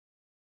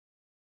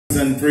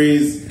and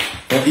praise.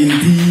 For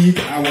indeed,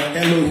 our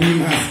Elohim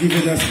has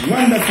given us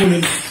wonderful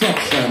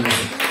instructions,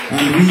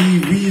 and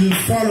we will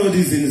follow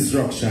these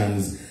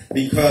instructions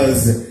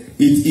because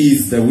it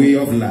is the way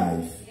of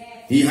life.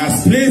 He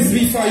has placed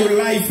before you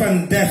life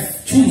and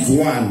death. Choose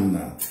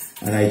one,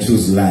 and I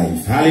choose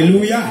life.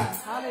 Hallelujah.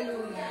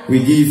 Hallelujah. We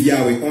give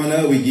Yahweh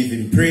honor. We give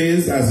him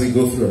praise as we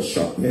go through a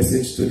short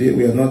message today.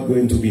 We are not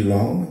going to be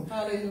long.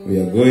 Hallelujah. We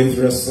are going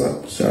through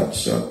a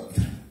short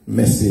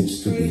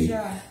message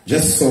today.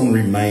 Just some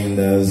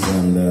reminders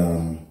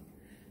and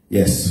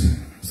yes.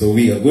 So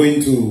we are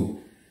going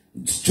to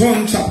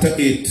John chapter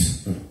 8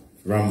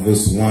 from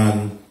verse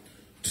 1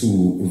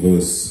 to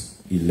verse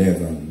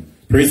 11.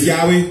 Praise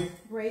Yahweh.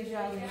 Praise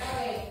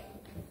Yahweh.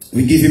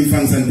 We give him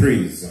thanks and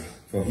praise,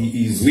 for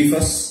he is with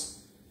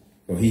us,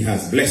 for he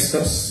has blessed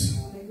us.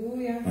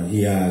 Hallelujah. And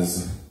he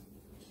has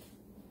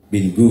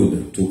been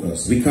good to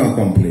us. We can't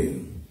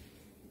complain.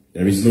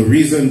 There is no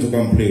reason to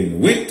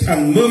complain. Wait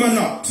and murmur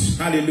not.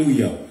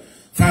 Hallelujah.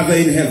 Father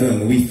in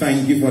heaven, we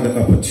thank you for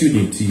the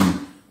opportunity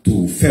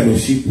to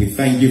fellowship. We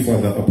thank you for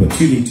the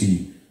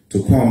opportunity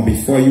to come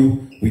before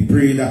you. We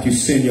pray that you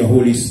send your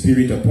Holy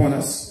Spirit upon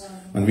us.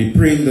 And we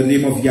pray in the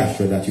name of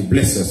Yahshua that you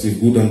bless us with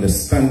good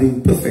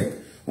understanding,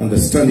 perfect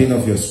understanding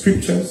of your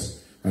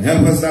scriptures. And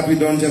help us that we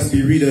don't just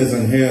be readers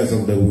and hearers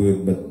of the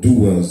word, but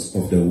doers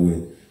of the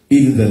word.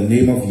 In the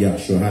name of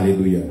Yahshua.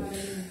 Hallelujah.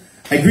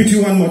 I greet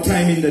you one more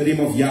time in the name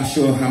of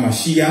Yahshua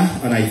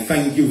HaMashiach. And I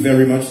thank you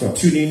very much for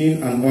tuning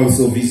in and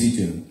also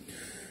visiting.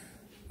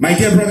 My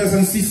dear brothers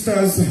and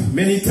sisters,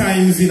 many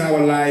times in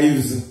our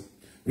lives,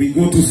 we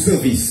go to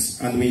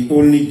service and we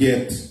only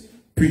get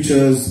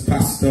preachers,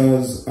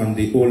 pastors, and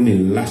they only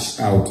lash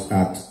out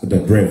at the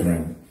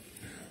brethren.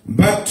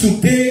 But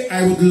today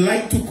I would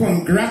like to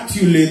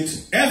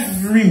congratulate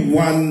every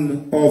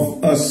one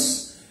of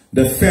us,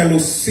 the fellow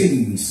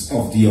saints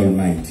of the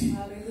Almighty.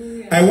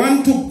 Hallelujah. I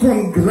want to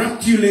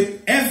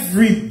congratulate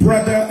every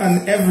brother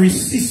and every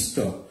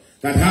sister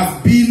that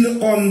have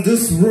been on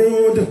this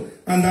road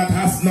and that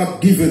has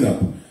not given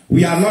up.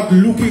 We are not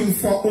looking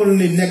for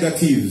only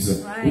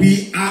negatives. Right.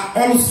 We are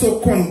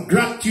also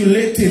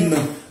congratulating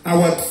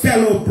our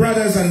fellow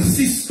brothers and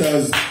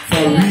sisters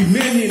for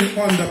remaining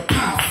on the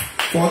path.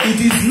 For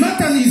it is not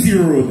an easy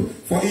road,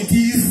 for it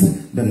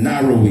is the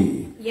narrow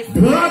way. Yes,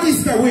 broad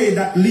is the way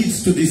that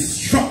leads to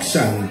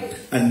destruction,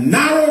 and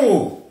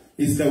narrow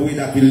is the way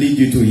that will lead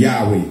you to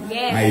Yahweh.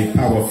 Yes. I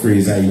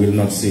paraphrase, I will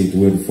not say it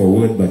word for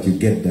word, but you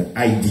get the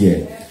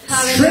idea.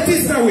 Hallelujah. Straight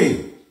is the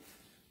way.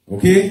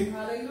 Okay?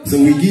 Hallelujah. So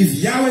we give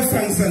Yahweh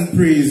thanks and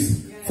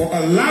praise for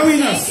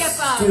allowing us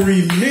to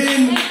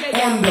remain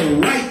on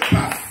the right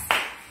path.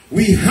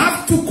 We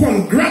have to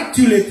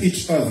congratulate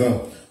each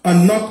other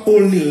and not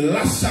only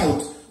lash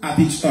out at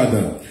each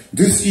other.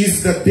 This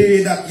is the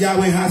day that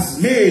Yahweh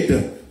has made,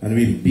 and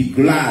we'll be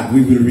glad.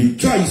 We will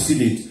rejoice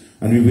in it,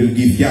 and we will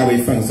give Yahweh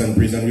thanks and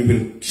praise, and we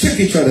will shake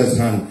each other's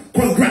hand,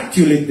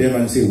 congratulate them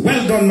and say,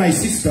 well done, my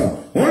sister.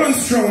 Hold on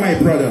strong, my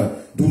brother.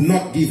 Do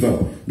not give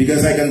up.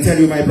 Because I can tell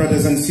you, my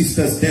brothers and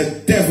sisters,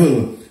 the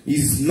devil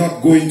is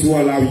not going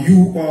to allow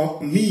you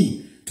or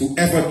me to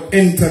ever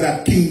enter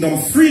that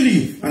kingdom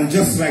freely and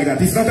just like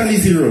that. It's not an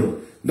easy road.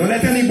 Don't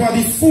let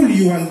anybody fool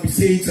you and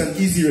say it's an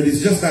easy road.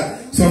 It's just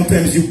that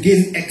sometimes you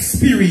gain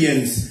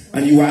experience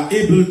and you are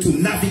able to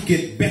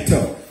navigate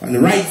better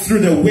and ride through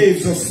the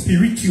waves of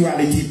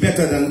spirituality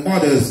better than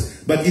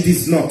others. But it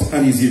is not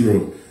an easy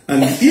road.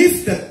 And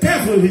if the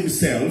devil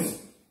himself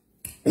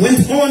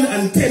went on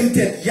and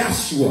tempted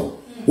Yahshua,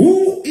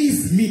 who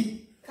is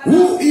me?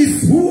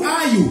 Who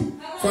are you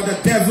for the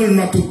devil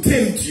not to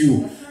tempt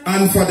you?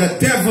 And for the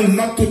devil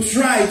not to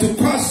try to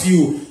cause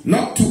you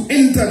not to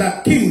enter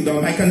that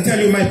kingdom. I can tell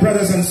you, my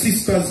brothers and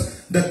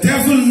sisters, the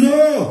devil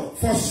knows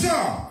for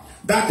sure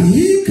that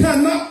he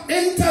cannot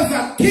enter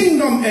that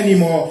kingdom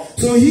anymore.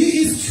 So he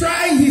is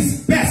trying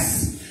his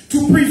best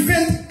to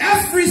prevent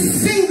every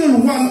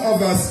single one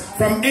of us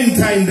from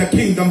entering the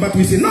kingdom. But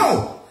we say,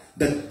 no,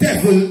 the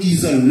devil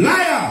is a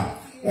liar.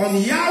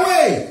 On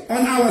Yahweh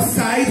on our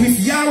side, with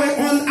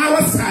Yahweh on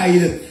our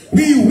side,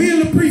 we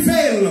will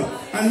prevail.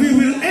 And we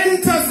will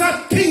enter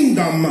that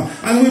kingdom,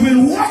 and we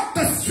will walk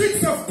the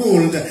streets of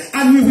gold,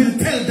 and we will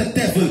tell the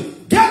devil,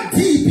 get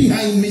thee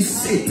behind me,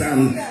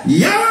 Satan.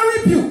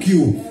 Yahweh rebuke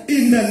you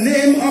in the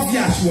name of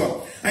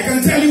Yahshua. I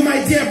can tell you,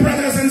 my dear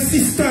brothers and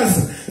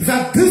sisters,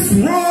 that this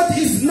road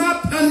is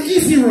not an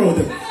easy road.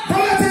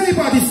 Don't let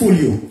anybody fool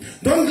you.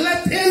 Don't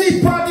let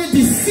anybody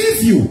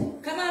deceive you.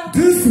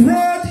 This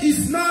road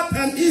is not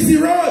an easy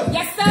road.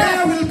 Yes, sir.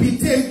 There will be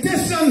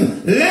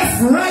temptation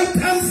left, right,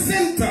 and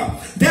center.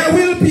 There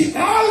will be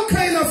all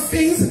kind of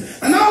things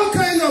and all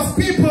kind of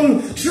people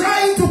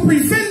trying to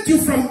prevent you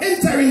from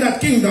entering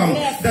that kingdom.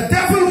 Yes. The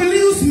devil will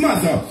use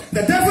mother.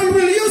 The devil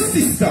will use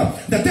sister.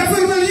 The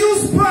devil will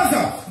use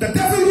brother. The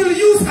devil will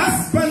use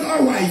husband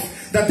or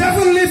wife. The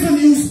devil will even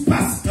use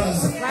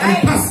pastors and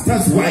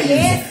pastors'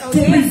 wives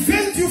to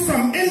prevent you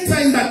from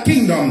entering that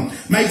kingdom.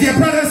 My dear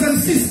brothers and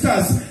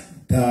sisters,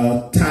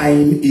 the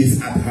time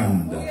is at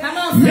hand. Come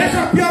on, make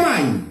up your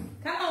mind.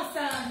 Come on,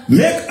 son.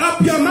 Make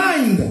up your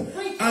mind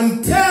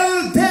and tell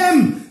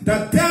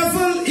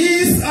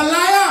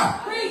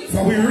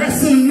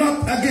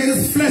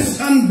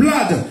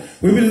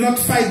We will not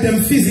fight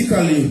them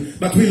physically,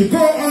 but we'll go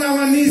on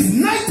our knees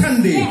night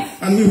and day,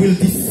 and we will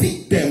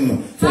defeat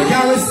them. For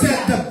Yahweh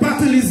said the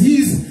battle is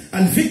his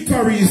and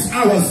victory is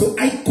ours. So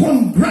I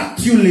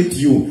congratulate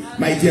you,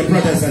 my dear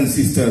brothers and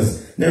sisters.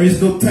 There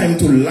is no time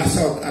to lash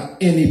out at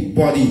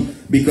anybody,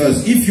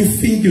 because if you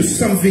think you're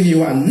something,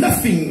 you are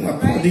nothing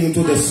according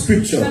to the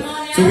scripture.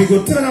 So we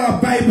go turn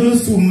our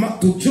Bibles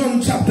to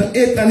John chapter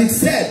 8, and it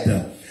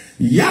said,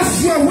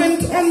 Yahshua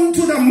went on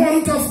to the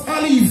Mount of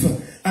Olives,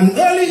 and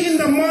early in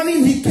the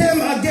morning he came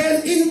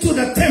again into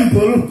the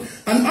temple,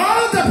 and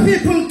all the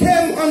people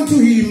came unto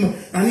him,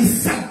 and he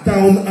sat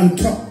down and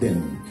taught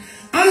them.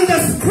 And the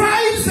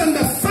scribes and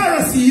the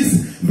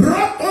Pharisees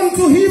brought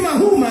unto him a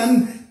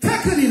woman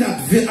taken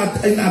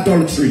in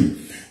adultery.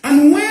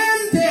 And when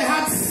they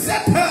had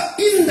set her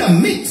in the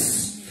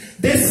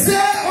midst, they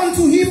said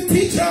unto him,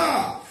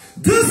 Teacher,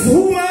 this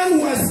woman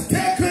was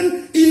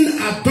taken in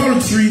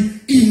adultery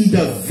in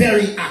the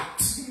very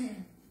act.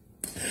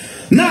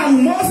 Now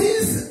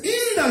Moses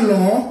in the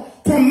law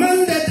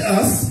commanded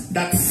us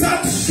that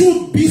such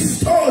should be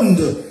stoned.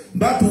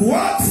 But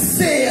what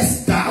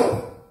sayest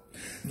thou?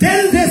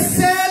 Then they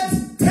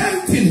said,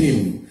 tempting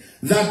him,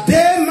 that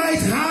they might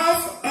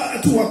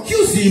have to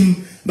accuse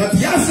him. But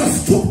Yahshua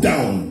stooped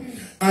down,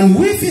 and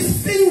with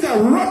his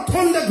finger wrote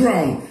on the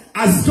ground,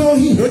 as though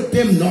he heard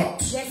them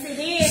not. Yes, he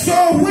did.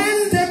 So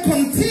when they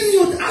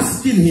continued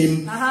asking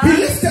him, he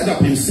lifted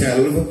up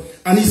himself,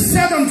 and he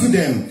said unto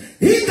them,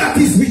 He that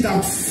is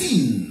without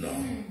sin,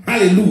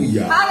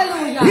 hallelujah,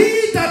 Hallelujah.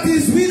 He that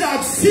is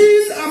without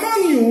sin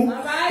among you,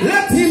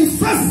 let him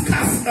first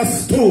cast a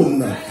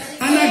stone.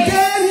 And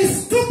again he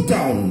stooped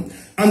down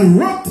and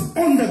wrote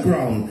on the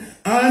ground.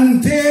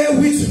 And they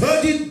which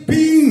heard it,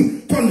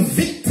 being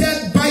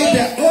convicted by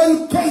their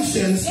own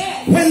conscience,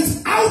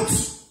 went out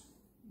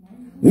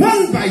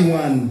one by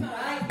one,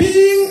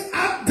 beginning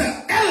at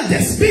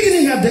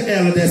the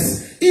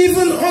eldest,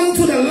 even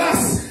unto the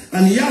last.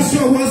 And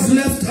Yahshua was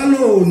left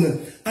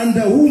alone, and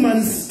the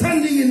woman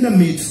standing in the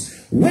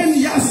midst. When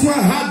Yahshua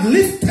had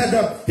lifted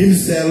up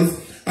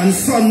himself, and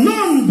saw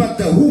none but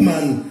the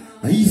woman,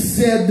 he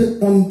said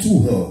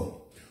unto her,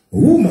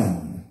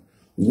 Woman,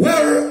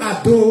 where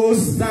are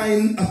those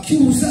thine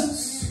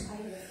accusers?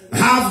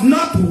 Have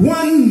not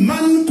one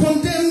man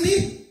condemned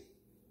thee?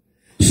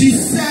 She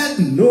said,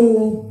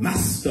 No,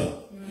 Master.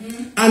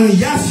 And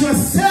Yahshua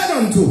said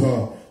unto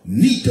her,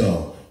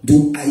 Neither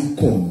do I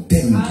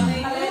condemn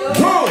thee.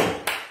 Go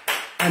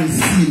and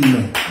sin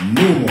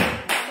no more.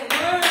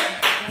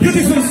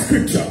 Beautiful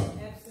scripture.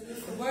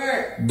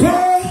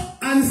 Go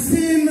and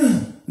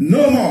sin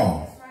no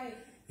more.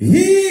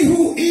 He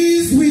who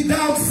is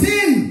without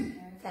sin,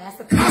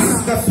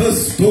 cast the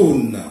first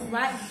stone.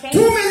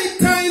 Too many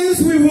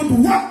times we would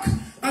walk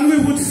and we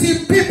would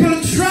see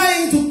people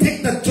trying to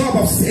take the job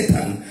of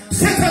Satan.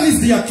 Satan is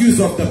the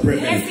accuser of the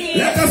brethren.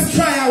 Let us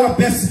try our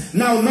best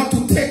now not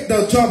to take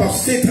the job of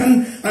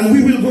Satan, and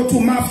we will go to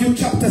Matthew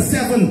chapter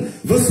 7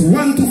 verse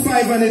 1 to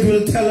 5, and it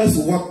will tell us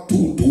what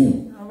to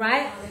do. All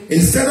right.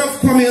 Instead of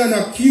coming and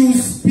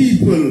accuse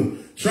people,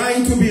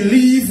 trying to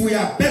believe we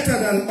are better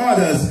than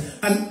others,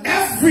 and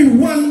every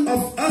one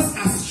of us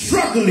are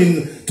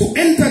struggling to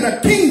enter the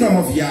kingdom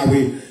of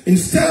Yahweh,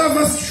 instead of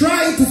us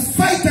trying to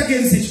fight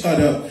against each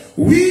other,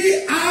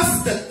 we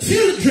as the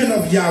children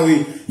of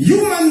Yahweh,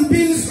 human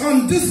beings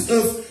on this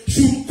earth,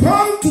 should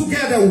come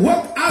together,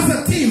 work as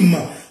a team,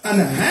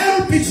 and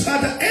help each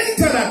other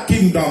enter that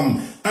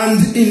kingdom.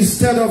 And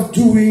instead of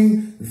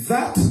doing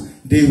that,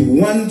 they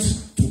want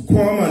to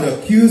come and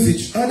accuse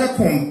each other,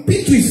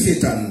 compete with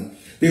Satan.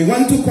 They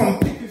want to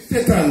compete with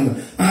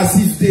Satan as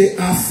if they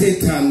are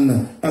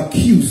Satan,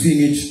 accusing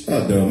each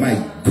other. My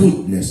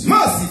goodness,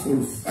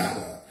 merciful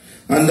Father.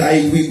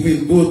 And we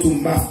will go to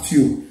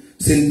Matthew,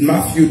 St.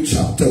 Matthew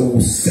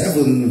chapter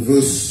 7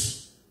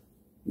 verse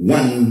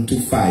 1 to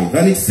 5.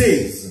 And it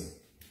says,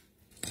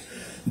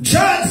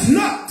 Judge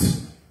not,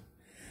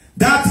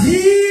 that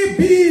ye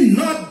be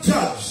not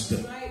judged.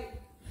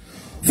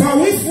 For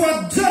with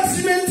what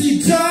judgment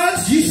ye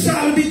judge, ye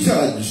shall be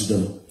judged.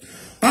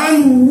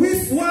 And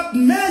with what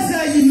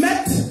measure ye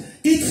met,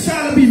 it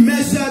shall be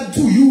measured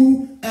to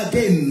you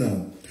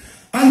again.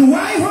 And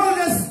why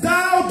holdest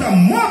thou the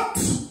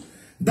mote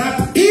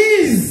that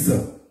is?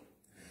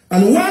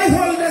 And why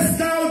holdest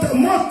thou the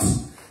mote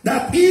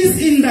that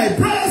is in thy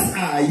brother's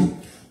eye,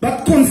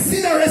 but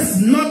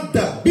considerest not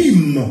the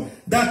beam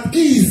that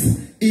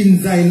is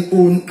in thine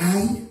own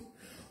eye?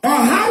 Or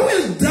how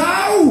wilt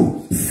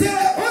thou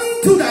say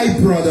unto thy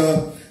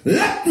brother,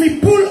 Let me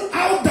pull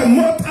out the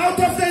mote out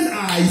of thine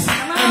eyes,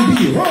 and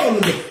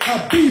behold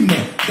a beam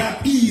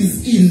that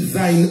is in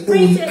thine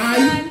own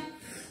eye?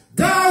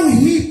 Thou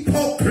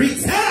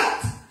hypocrite,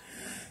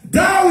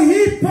 thou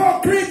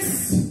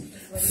hypocrites,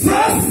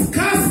 first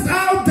cast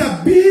out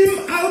the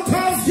beam out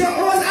of your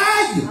own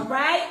eye. All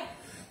right.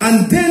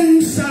 And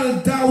then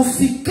shalt thou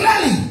see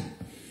clearly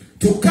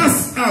to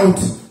cast out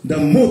the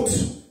mote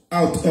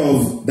out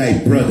of thy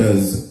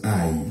brother's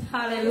eye.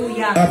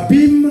 Hallelujah. A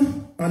beam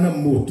and a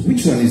mote,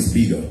 which one is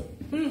bigger?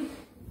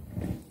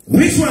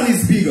 Which one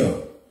is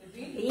bigger?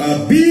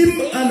 A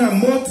beam and a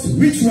moat,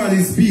 which one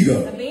is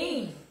bigger? A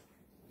beam.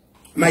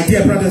 My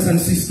dear brothers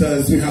and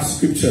sisters, we have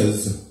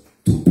scriptures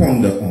to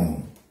ponder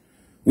on.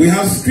 We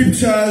have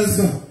scriptures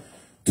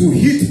to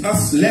hit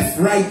us left,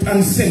 right,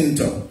 and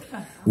center.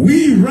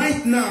 We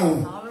right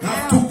now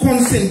have to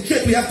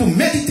concentrate, we have to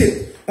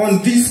meditate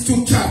on these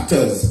two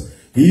chapters.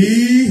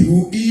 He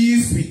who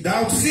is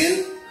without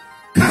sin,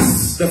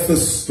 cast the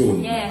first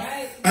stone.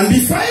 Yes. And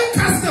before you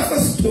cast the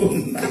first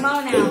stone, come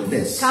on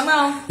now. Come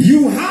on.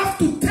 You have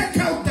to take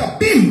out the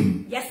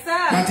beam. Yes, sir.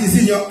 That is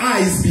in your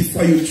eyes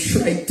before you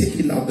try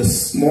taking out the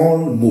small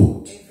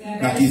mote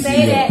that is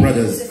in your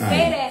brother's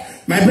eye.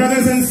 My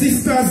brothers and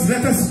sisters,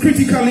 let us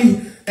critically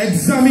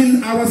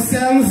examine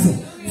ourselves,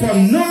 for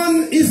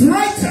none is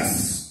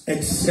righteous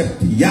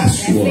except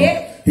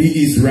Yahshua.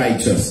 He is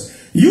righteous.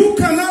 You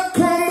cannot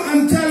come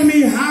and tell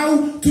me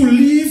how to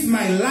live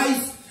my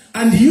life,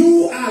 and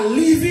you are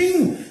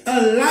living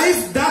a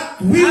life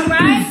that will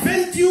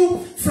prevent you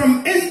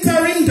from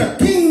entering the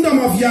kingdom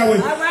of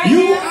Yahweh.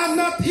 You are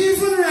not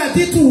even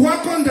ready to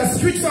walk on the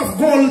streets of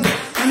gold,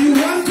 and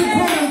you want to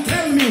come and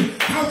tell me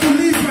how to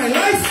live my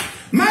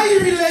life. My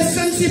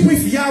relationship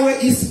with Yahweh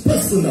is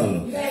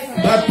personal.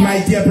 But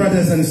my dear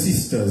brothers and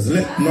sisters,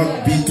 let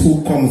not be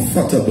too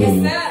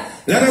comfortable.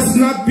 Let us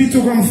not be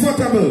too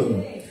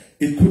comfortable.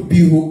 It could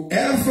be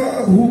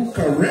whoever who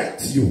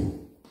corrects you.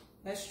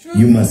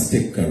 You must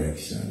take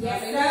correction.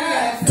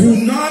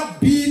 Do not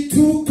be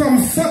too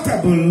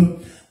comfortable,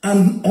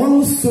 and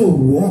also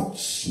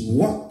watch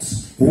what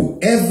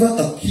whoever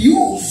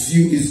accuses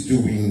you is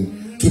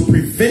doing to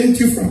prevent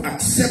you from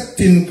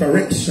accepting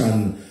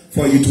correction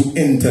for you to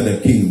enter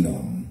the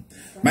kingdom.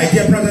 My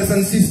dear brothers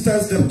and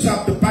sisters,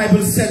 the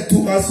Bible said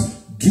to us,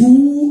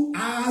 do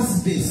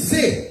as they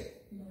say,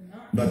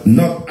 but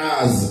not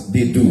as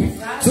they do.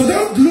 So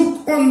don't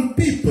look on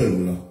people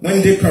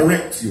when they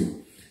correct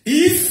you.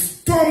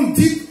 If Tom,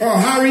 Dick, or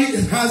Harry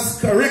has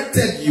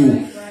corrected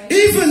you,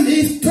 even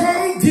if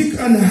Tom, Dick,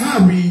 and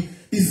Harry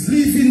is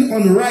living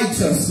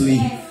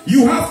unrighteously,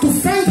 you have to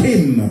thank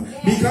him,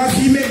 because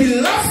he maybe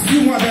loves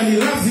you more than he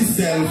loves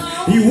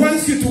himself. He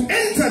wants you to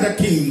enter the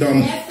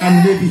kingdom,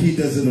 and maybe he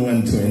doesn't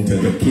want to enter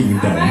the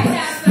kingdom.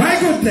 My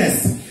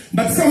goodness.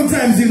 But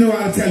sometimes, you know,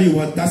 I'll tell you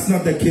what, that's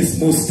not the case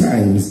most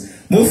times.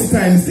 Most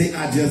times they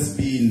are just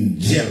being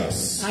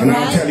jealous. And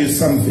I'll tell you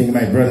something,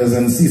 my brothers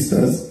and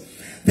sisters.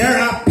 There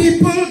are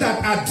people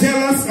that are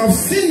jealous of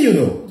sin, you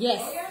know.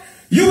 Yes.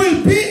 You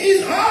will be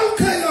in all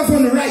kind of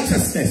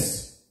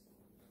unrighteousness.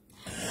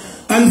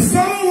 And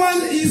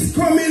someone is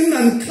coming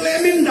and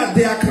claiming that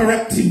they are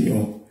correcting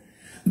you.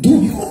 Do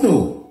you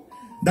know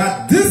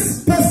that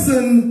this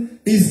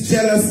person is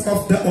jealous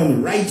of the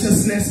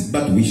unrighteousness?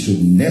 But we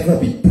should never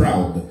be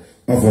proud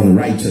of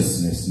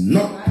unrighteousness.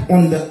 Not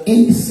under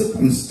any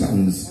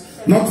circumstance.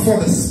 Not for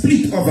the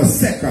split of a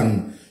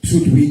second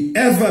should we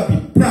ever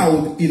be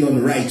proud in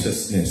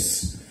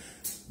unrighteousness.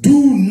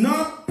 Do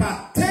not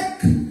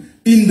partake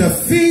in the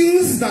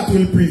things that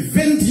will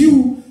prevent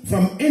you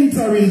from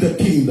entering the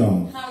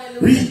kingdom.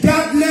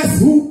 Regardless,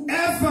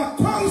 whoever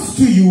comes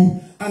to you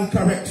and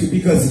correct you,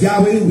 because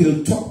Yahweh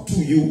will talk to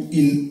you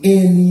in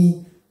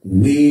any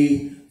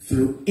way,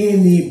 through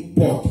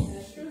anybody.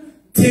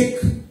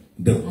 Take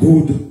the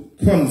good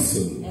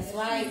counsel. That's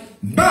right.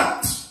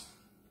 But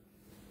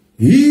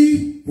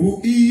he who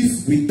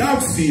is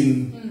without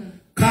sin,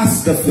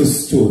 cast the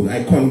first stone.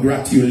 I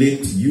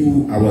congratulate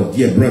you, our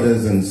dear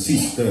brothers and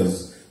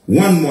sisters,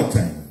 one more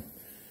time.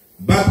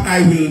 But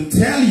I will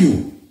tell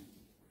you,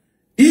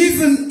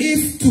 even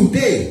if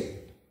today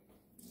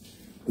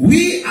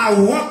we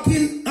are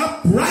walking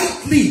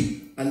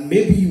uprightly, and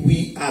maybe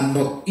we are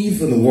not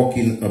even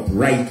walking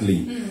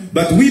uprightly,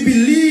 but we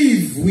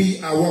believe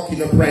we are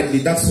walking uprightly.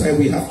 That's why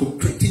we have to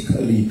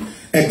critically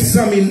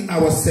examine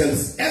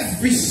ourselves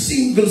every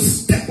single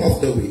step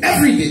of the way,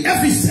 every day,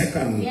 every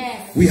second.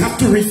 Yes. We have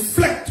to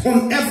reflect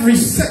on every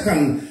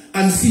second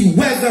and see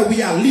whether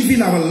we are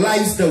living our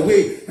lives the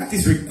way that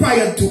is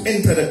required to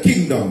enter the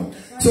kingdom.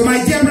 So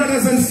my dear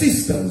brothers and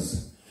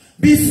sisters,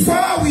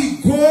 before we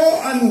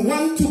go and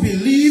want to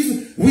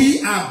believe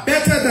we are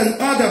better than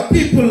other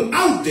people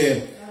out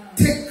there,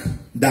 take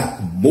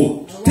that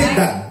mote, take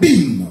that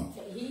beam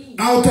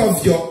out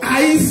of your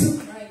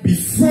eyes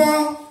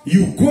before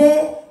you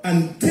go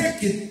and take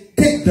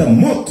the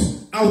mote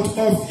out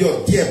of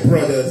your dear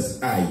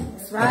brother's eye.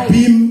 Right. A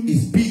beam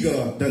is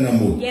bigger than a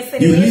mote.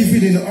 Yes, you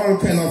live in all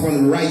kind of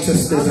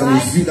unrighteousness, and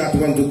it's you that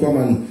want to come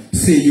and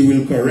say you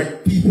will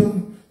correct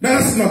people.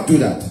 Let us not do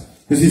that.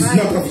 Because it's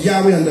not of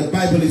Yahweh, and the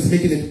Bible is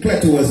making it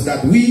clear to us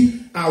that we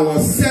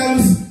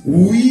ourselves,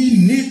 we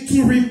need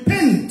to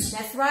repent.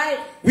 That's right.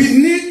 We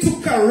need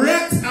to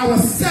correct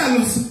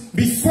ourselves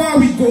before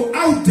we go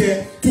out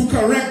there to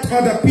correct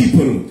other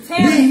people.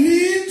 We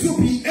need to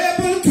be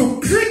able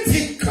to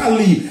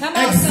critically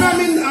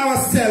examine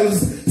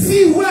ourselves,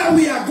 see where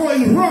we are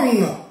going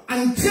wrong,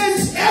 and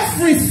change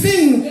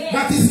everything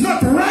that is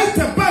not right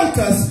about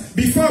us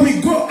before we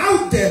go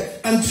out there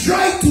and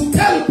try to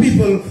tell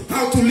people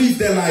how to live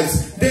their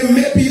lives. They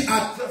may be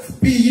at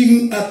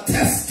being a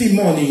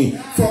testimony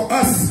for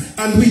us,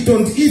 and we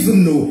don't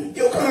even know.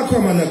 You cannot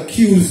come and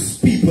accuse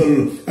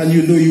people and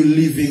you know you're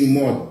living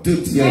more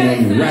dirty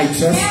and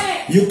unrighteous.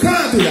 You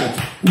can't do that.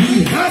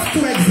 We have to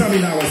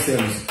examine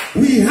ourselves.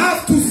 We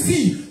have to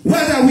see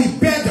whether we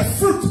bear the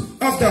fruit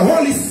of the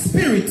Holy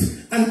Spirit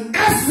and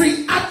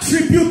every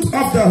attribute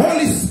of the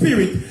Holy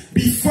Spirit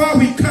before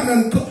we come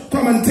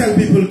and tell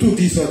people to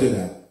this or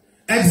that.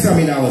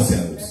 Examine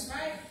ourselves.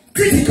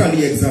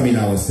 Critically examine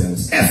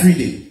ourselves every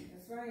day.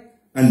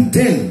 And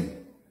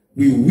then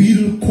we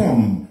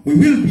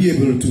will be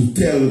able to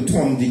tell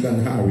Tom, Dick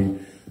and Harry,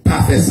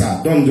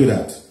 Professor, don't do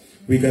that.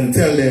 We can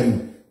tell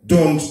them,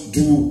 don't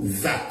do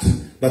that.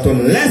 But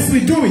unless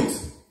we do it,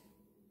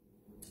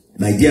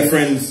 my dear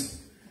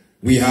friends,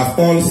 we have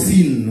all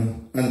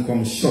sinned and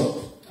come short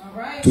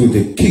to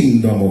the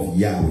kingdom of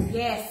Yahweh.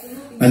 Yes.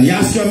 And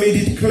Yahshua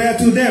made it clear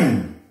to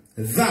them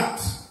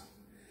that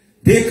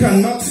they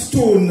cannot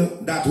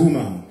stone that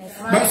woman.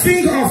 Right. But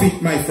think of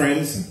it, my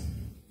friends.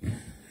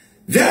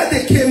 There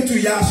they came to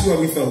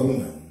Yahshua with a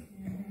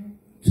woman,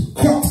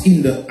 caught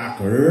in the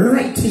act,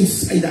 right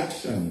inside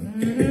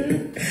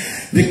action.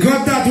 They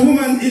got that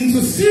woman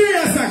into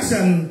serious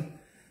action,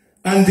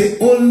 and they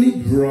only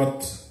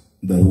brought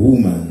the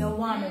woman. The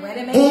woman. Wait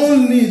a minute.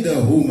 Only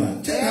the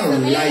woman. Check out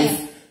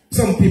life.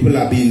 Some people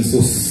are being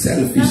so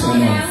selfish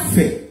and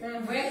unfair.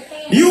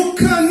 You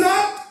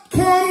cannot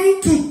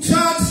come to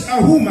judge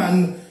a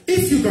woman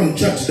if you don't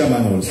judge the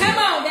man also. Come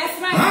on,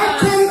 that's right. How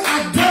can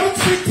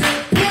adultery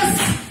take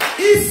place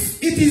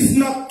if it is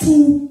not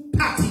two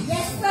parties?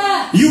 Yes,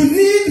 sir. You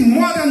need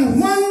more than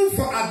one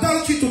for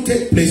adultery to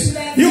take place.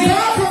 That's You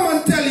can't come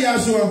and tell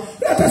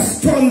Yahshua, let us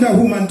stone the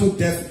woman to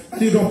death,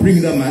 and you don't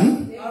bring the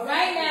man. All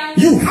right now.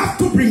 You have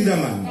to bring the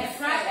man. That's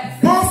right.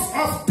 That's right. Both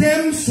of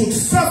them should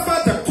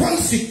suffer the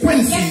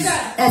consequences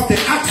of the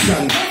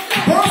action.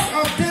 Both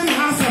of them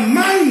has a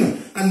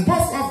mind, and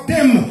both of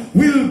them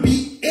will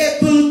be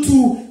able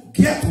to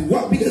get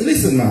what. Because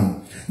listen,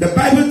 man, the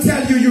Bible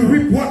tells you you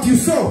reap what you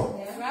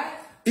sow. That's right.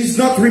 It's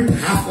not reap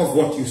half of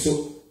what you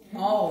sow.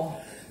 Oh.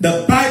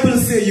 The Bible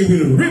says you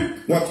will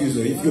reap what you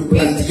sow. If you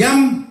plant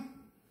yam,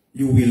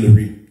 you will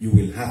reap. You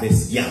will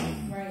harvest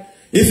yam. Right.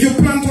 If you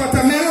plant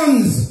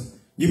watermelons,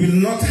 you will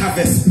not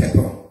harvest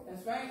pepper.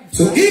 That's right.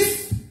 So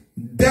if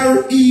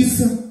there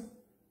is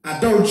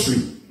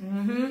adultery,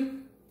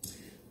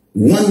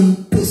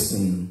 one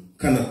person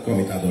cannot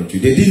commit adultery.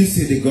 They didn't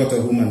say they got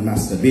a woman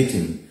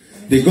masturbating.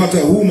 They got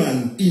a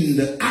woman in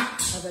the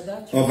act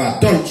of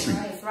adultery.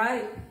 That's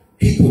right.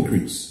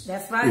 Hypocrites.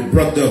 That's right. They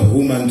brought the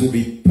woman to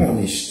be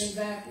punished.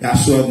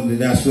 Exactly.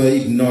 That's why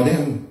ignore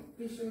them.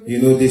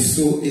 You know, they're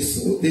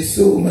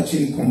so much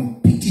in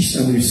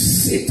competition with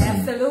Satan.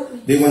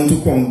 Absolutely. They want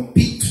to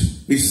compete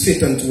with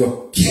Satan to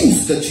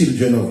accuse the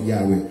children of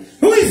Yahweh.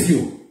 Who is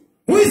you?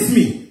 Who is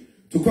me?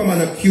 To come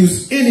and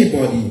accuse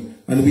anybody.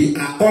 And we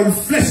are all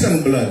flesh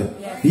and blood.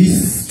 Yes. He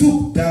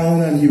stooped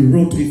down and he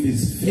wrote with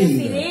his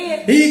finger.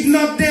 Yes, he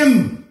ignored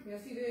them. Yes,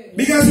 he did.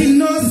 Because he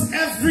knows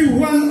every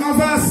one of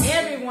us.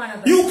 Every one of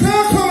us. You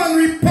can't come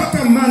and report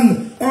a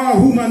man or a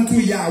woman to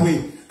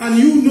Yahweh, and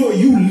you know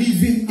you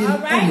living in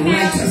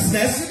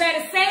unrighteousness. You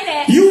better say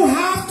that. You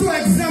have to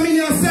examine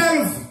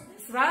yourself.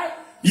 That's right.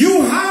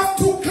 You have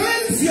to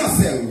cleanse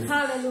yourself.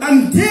 Hallelujah.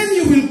 And then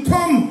you will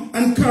come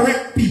and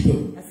correct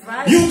people. That's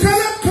right. You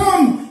cannot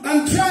come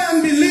and try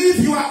and believe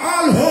you are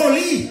all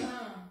holy.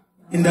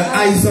 In the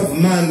eyes of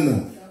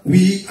man,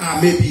 we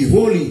are maybe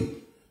holy,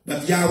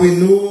 but Yahweh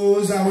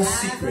knows our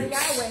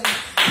secrets.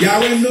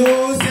 Yahweh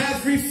knows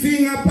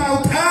everything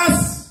about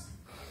us.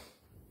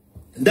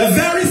 The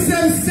very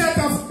same set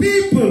of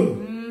people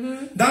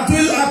that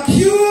will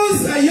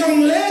accuse a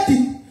young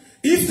lady,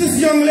 if this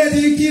young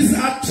lady is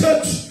at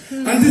church,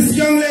 and this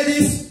young lady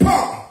is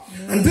poor,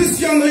 and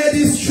this young lady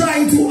is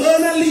trying to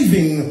earn a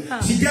living,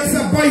 she gets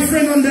a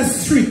boyfriend on the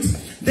street,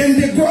 then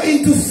they go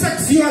into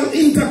sexual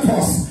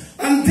intercourse,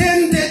 and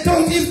then they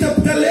don't, if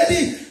the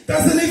lady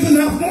doesn't even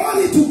have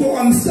money to go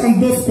on some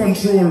birth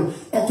control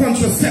or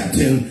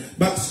contraception,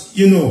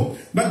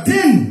 but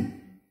then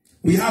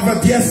we have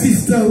a dear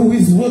sister who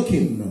is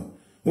working,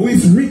 who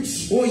is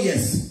rich. Oh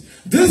yes,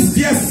 this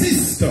dear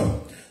sister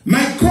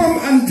might come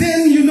and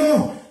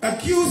then,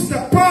 accuse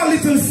the poor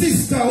little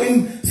sister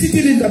when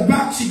sitting in the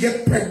back, she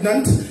gets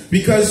pregnant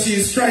because she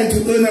is trying to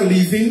earn a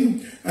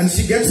living, and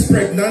she gets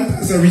pregnant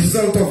as a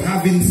result of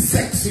having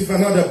sex with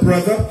another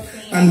brother.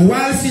 And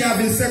while she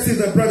having sex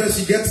with the brother,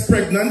 she gets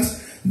pregnant.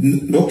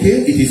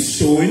 Okay, it is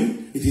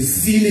showing, it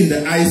is seen in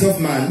the eyes of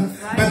man.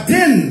 Right. But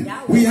then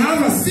we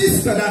have a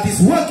sister that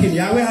is working.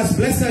 Yahweh has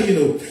blessed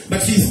her,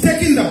 but she's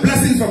taking the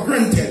blessing for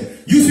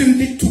granted,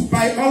 using it to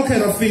buy all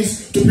kind of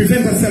things to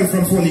prevent herself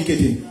from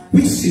fornicating.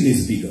 Which sin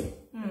is bigger?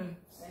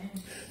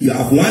 You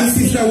have one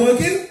sister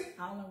working,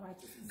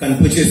 can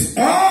purchase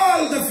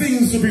all the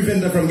things to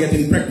prevent her from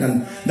getting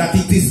pregnant, that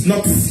it is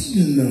not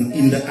seen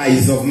in the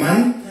eyes of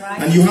man.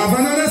 And you have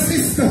another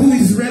sister who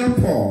is real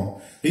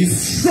poor,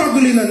 is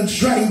struggling and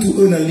trying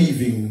to earn a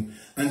living,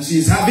 and she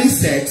is having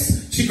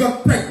sex. She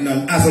got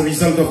pregnant as a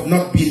result of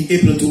not being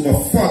able to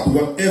afford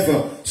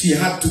whatever she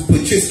had to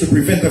purchase to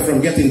prevent her from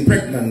getting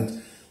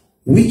pregnant.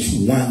 Which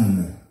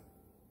one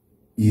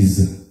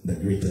is the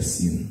greater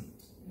sin?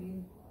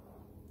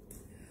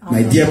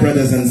 My dear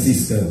brothers and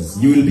sisters,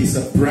 you will be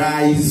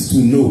surprised to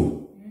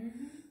know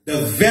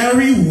the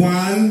very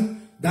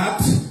one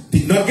that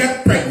did not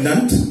get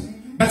pregnant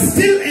but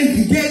still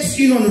engaged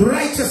in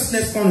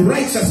unrighteousness,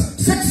 unrighteous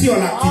sexual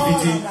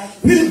activity,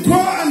 will go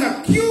and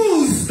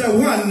accuse the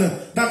one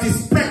that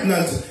is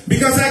pregnant.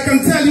 Because I can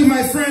tell you,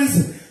 my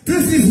friends,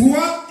 this is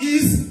what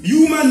is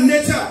human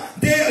nature.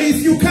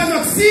 If you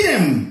cannot see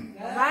them,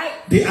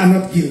 they are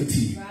not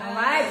guilty.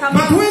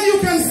 But when you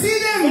can see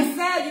them,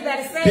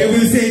 they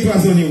will say it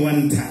was only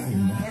one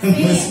time.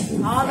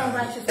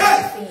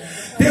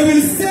 They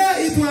will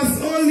say it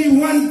was only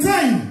one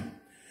time.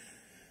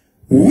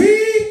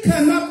 We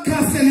cannot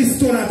cast any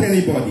stone at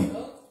anybody.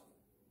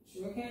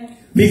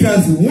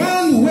 Because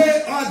one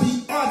way or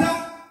the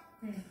other,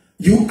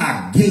 you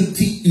are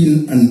guilty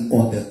in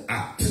another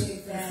act.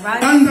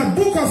 And the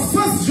book of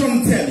 1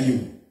 John tell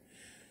you,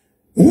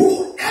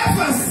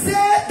 whoever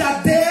said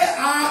that they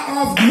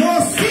are of no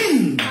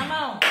sin,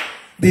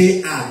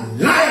 they are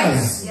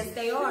liars. Yes,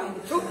 they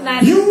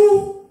are.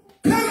 You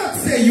cannot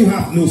say you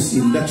have no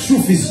sin. The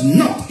truth is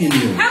not in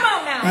you. Come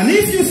on now. And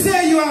if you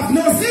say you have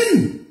no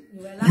sin,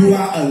 you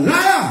are a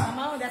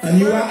liar. And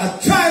you are a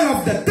child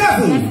of the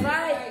devil.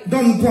 Right.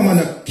 Don't come and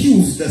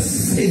accuse the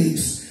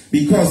saints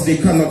because they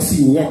cannot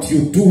see what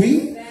you're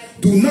doing.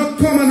 Do not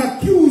come and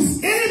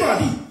accuse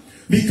anybody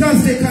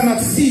because they cannot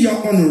see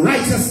your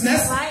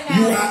unrighteousness.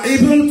 You are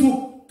able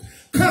to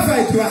cover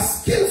it. You are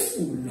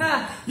skillful.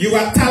 You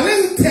are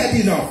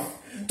talented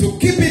enough to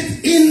keep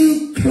it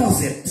in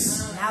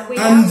closets.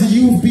 And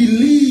you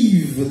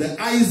believe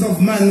the eyes of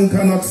man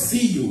cannot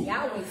see you,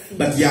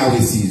 but Yahweh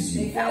sees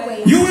you.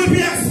 You will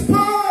be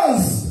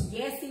exposed.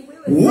 Yes, he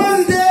will.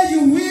 One day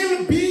you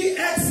will be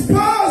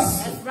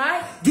exposed. That's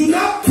right. Do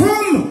not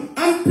come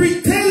and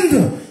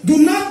pretend. Do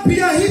not be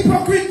a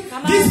hypocrite.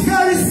 This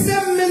very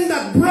same man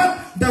that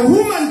brought the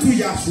woman to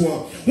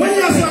Yahshua, when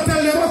Yahshua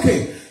tell them,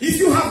 okay, if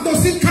you have no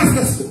sin, cast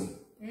the stone.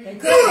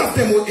 None of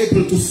them were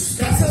able to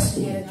cast a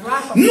stone.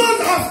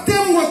 None of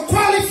them were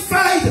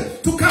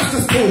qualified to cast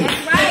a stone.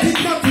 They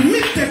did not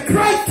meet the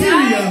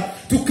criteria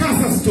to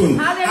cast a stone.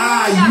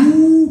 Are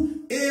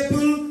you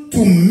able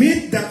to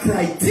meet the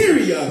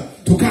criteria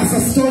to cast a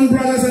stone,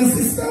 brothers and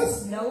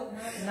sisters? No.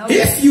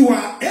 If you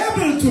are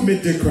able to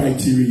meet the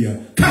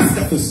criteria, cast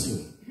the first stone.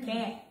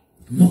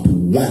 Not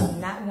one.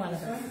 Not one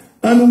of them.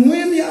 And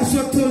when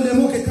Yahshua told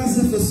them, okay,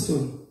 cast the first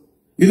stone,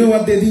 you know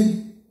what they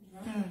did?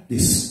 They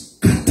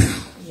scatter.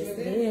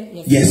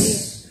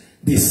 Yes,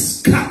 they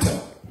scatter.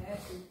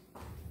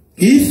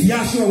 If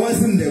Yahshua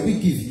wasn't there, we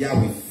give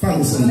Yahweh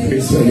thanks and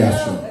praise for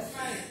Yahshua.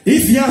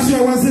 If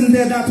Yahshua wasn't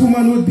there, that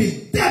woman would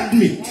be dead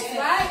meat.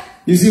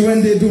 You see,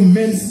 when they do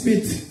men's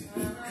meat,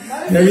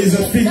 there is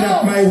a thing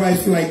that my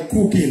wife like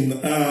cooking.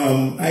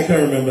 I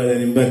can't remember the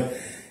name, but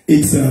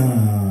it's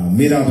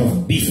made out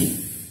of beef.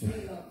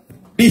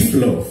 Beef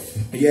loaf.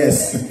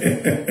 Yes.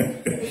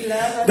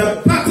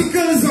 The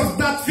particles of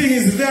that thing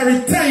is very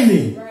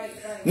tiny.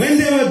 When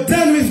they were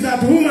done with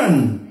that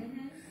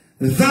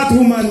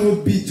woman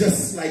would be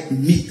just like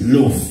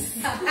meatloaf.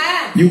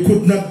 You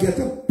could not get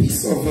a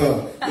piece of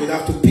her. You'd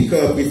have to pick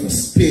her up with a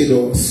spade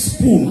or a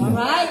spoon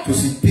to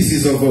see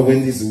pieces of her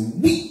when these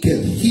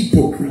wicked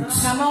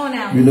hypocrites. Come on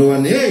now. You know,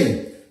 and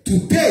hey,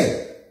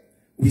 today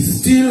we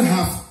still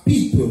have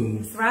people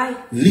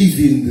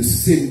living the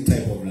same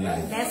type of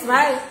life. That's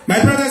right.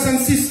 My brothers and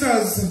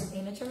sisters,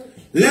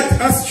 let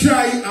us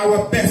try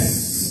our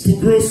best to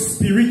grow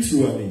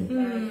spiritually.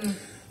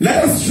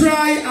 Let us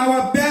try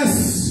our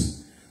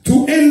best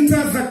to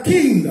enter the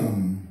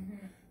kingdom,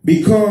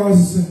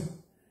 because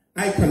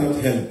I cannot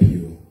help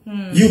you.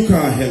 You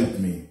can't help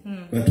me.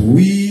 But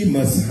we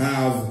must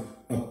have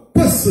a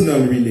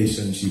personal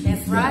relationship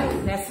with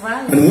God. That's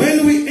right. And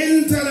when we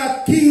enter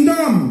that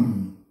kingdom,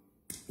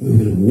 we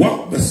will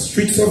walk the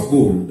streets of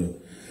gold.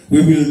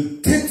 We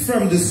will take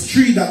from this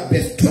tree that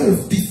bears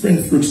 12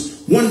 different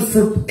fruits, one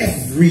fruit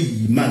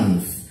every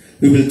month.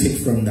 We will take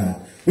from that.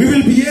 We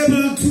will be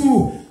able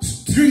to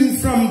drink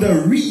from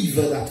the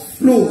river that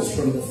flows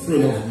from the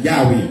throne of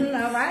Yahweh.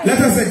 Let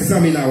us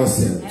examine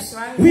ourselves.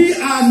 We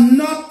are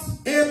not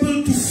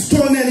able to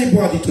stone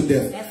anybody to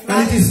death.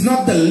 And it is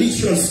not the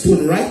literal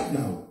stone right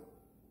now.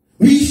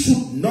 We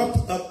should not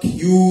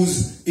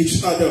accuse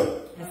each other.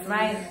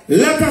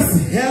 Let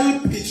us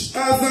help each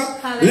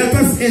other. Let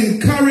us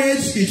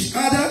encourage each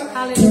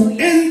other to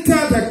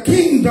enter the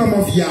kingdom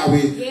of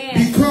Yahweh.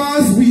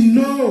 Because we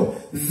know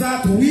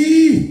that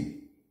we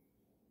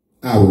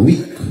are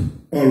weak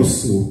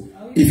also.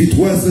 If it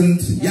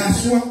wasn't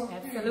Yahshua,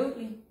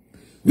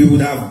 we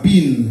would have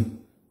been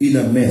in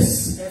a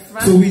mess.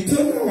 So we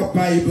turn our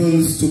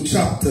Bibles to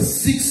chapter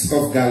 6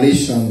 of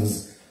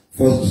Galatians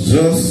for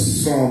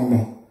just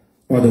some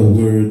other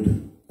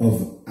word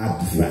of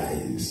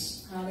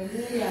advice.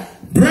 Hallelujah.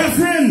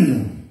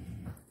 Brethren,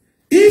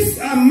 if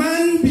a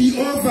man be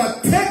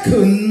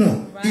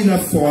overtaken in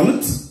a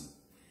fault,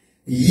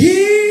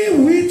 ye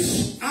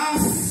which are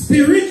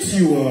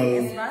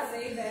spiritual,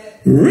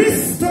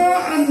 restore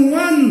and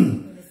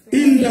one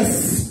in the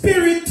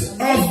spirit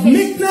of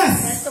meekness.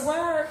 That's the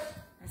word.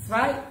 That's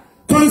right.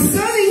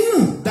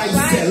 Concerning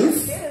thyself,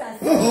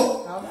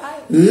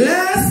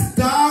 lest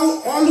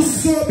thou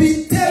also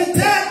be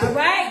tempted. All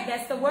right,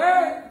 that's the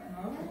word.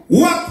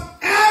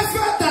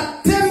 Whatever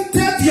that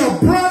tempted your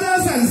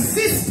brothers and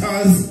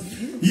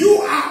sisters,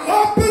 you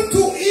are open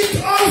to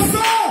it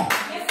also.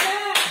 Yes,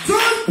 sir.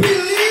 Don't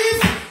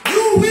believe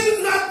you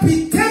will not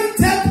be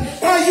tempted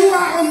or you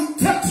are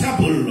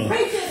untouchable.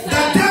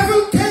 The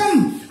devil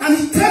came and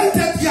he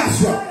tempted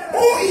Yahshua.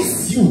 Who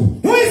is you?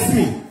 Who is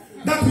me?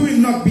 That we will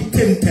not be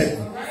tempted.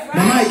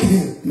 Now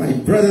my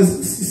brothers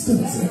and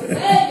sisters,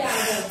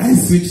 I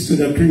switch to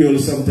the Creole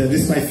sometimes.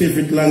 This is my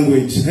favorite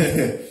language.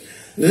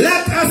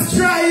 Let us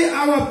try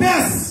our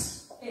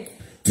best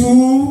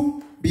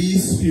to be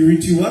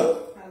spiritual.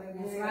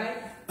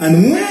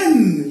 And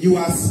when you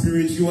are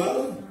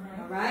spiritual,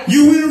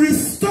 you will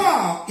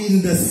restore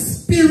in the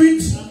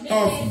spirit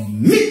of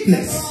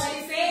meekness.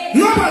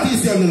 Nobody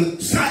is your little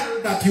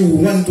child that you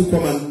want to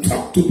come and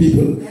talk to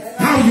people.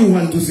 How you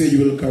want to say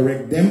you will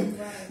correct them.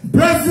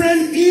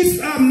 Brethren,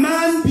 if a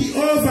man be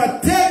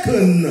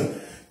overtaken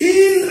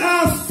in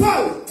a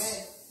fault,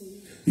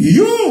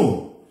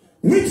 you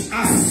which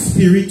are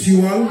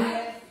spiritual,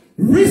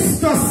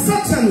 restore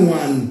such an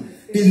one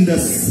in the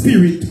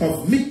spirit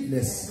of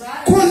meekness,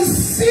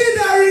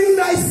 considering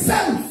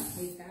thyself,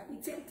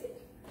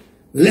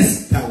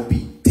 lest thou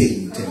be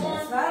tempted.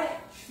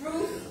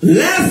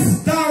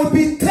 Lest thou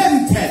be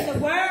tempted.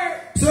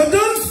 So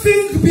don't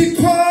think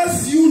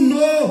because you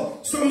know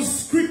some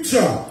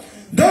scripture,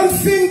 don't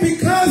think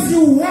because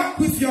you walk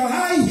with your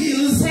high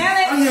heels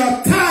and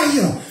your tie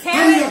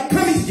and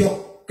your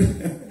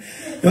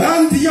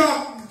and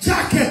your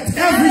jacket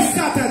every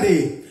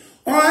Saturday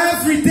or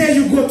every day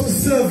you go to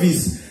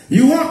service,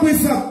 you walk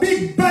with a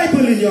big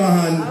Bible in your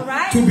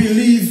hand to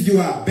believe you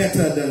are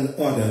better than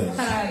others.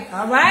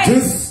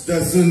 This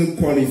doesn't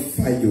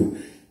qualify you.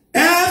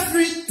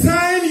 Every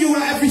time you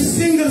are, every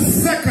single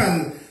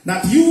second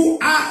that you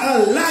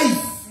are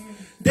alive,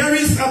 there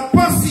is a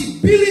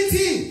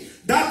possibility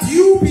that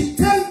you be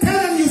tempted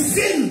and you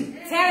sin.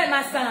 Tell it,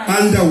 my son.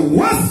 And the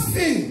worst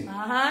thing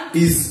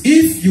is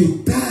if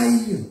you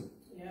die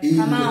in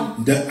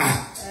the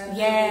act.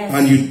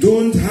 And you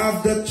don't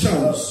have the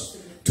chance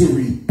to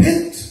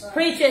repent.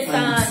 Preach it,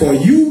 son. And for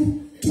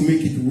you to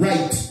make it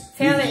right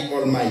with the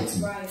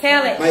Almighty.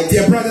 Tell it. My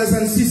dear brothers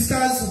and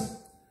sisters,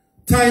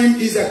 time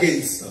is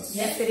against us.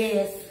 Yes, it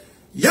is.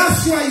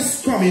 Yahshua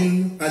is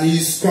coming and he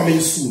is coming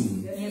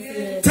soon. Yes, it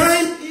is.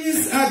 Time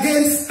is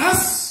against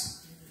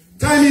us.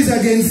 Time is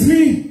against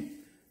me.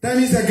 Time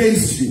is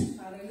against you.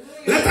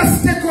 Let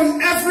us take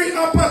on every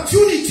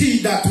opportunity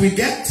that we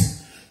get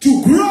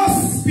to grow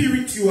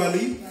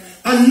spiritually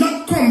and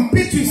not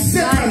compete with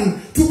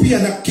Satan to be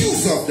an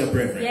accuser of the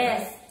brethren.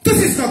 Yes.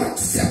 This is not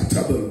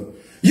acceptable.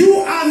 You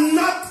are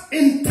not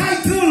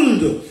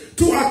entitled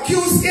to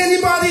accuse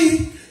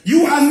anybody.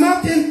 You are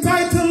not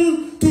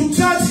entitled to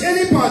judge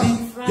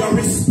anybody. Your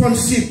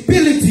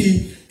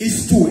responsibility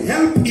is to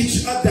help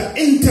each other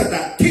enter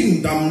the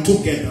kingdom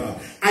together.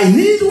 I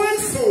need one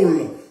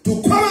soul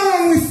to come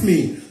along with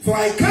me, for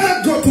I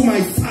cannot go to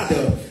my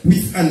Father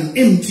with an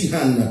empty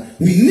hand.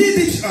 We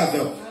need each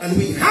other, and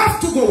we have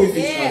to go with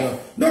each other.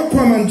 Don't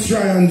come and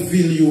try and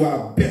feel you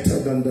are better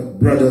than the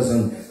brothers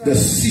and the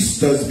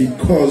sisters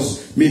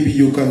because maybe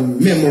you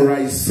can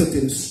memorize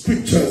certain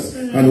scriptures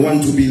and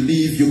want to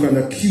believe you can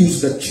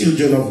accuse the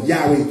children of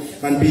Yahweh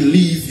and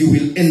believe you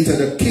will enter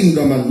the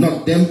kingdom and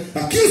not them.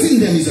 Accusing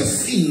them is a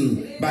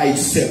sin by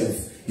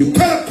itself. You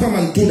cannot come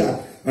and do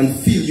that and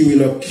feel you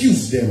will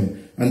accuse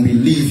them and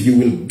believe you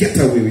will get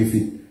away with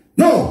it.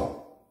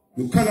 No,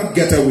 you cannot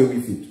get away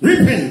with it.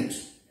 Repent.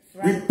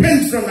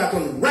 Repent from that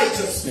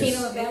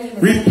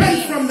unrighteousness.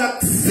 Repent from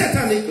that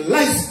satanic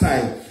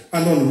lifestyle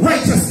and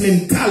unrighteous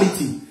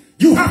mentality.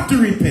 You have to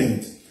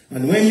repent.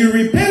 And when you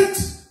repent,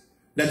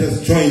 let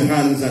us join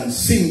hands and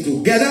sing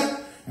together,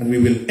 and we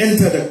will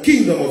enter the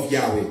kingdom of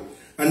Yahweh.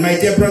 And my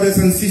dear brothers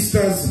and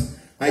sisters,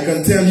 I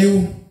can tell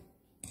you,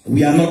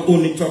 we are not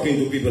only talking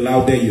to people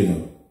out there, you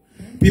know.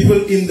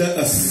 People in the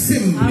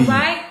assembly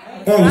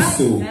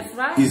also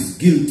is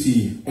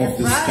guilty of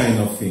this kind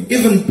of thing.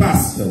 Even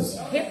pastors.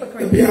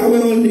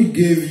 Yahweh only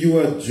gave you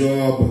a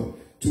job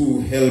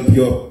to help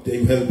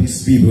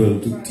his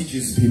people, to teach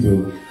his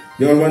people.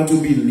 They all want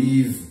to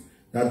believe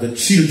that the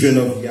children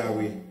of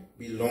Yahweh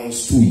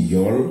belongs to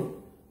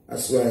y'all.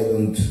 That's why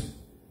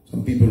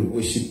some people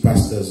worship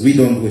pastors. We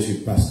don't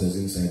worship pasters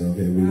inside of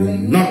here. We will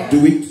not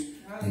do it,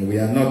 and we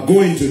are not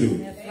going to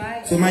do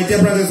it. So my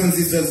dear brothers and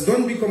sisters,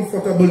 don't be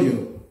comfortable, you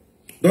know.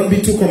 Don't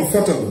be too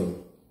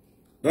comfortable.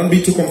 Don't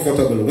be too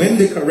comfortable. When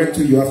they correct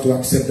you, you have to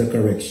accept the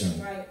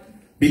correction.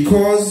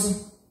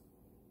 Because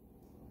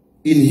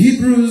in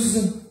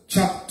Hebrews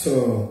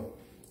chapter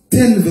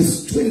 10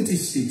 verse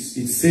 26,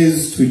 it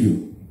says to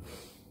you,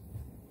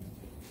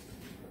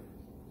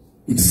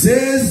 it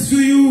says to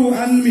you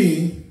and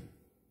me,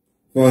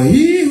 for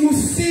he who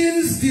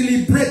sins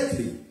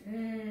deliberately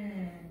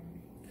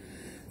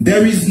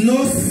there is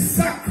no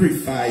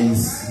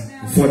sacrifice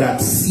for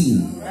that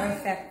sin. No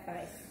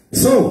sacrifice.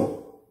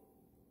 So,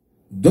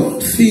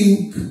 don't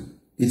think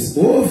it's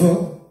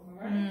over.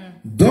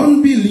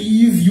 Don't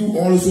believe you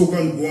also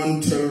can go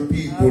and tell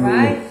people,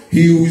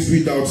 he who is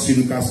without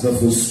sin cast the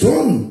first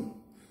stone.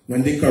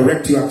 When they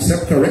correct you,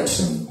 accept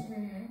correction.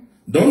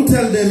 Don't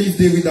tell them if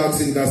they without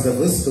sin cast the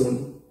first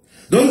stone.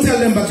 Don't tell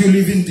them, but you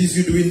live in this,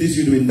 you doing this,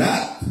 you doing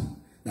that.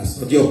 That's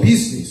not your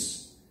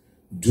business.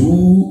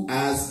 Do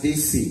as they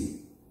say,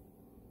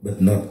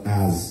 but not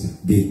as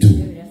they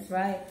do. That's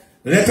right.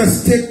 Let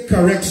us take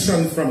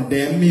correction from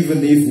them,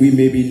 even if we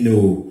maybe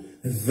know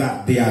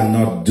that they are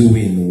not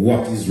doing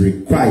what is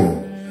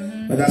required.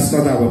 But that's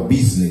not our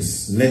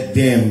business. Let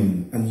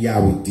them and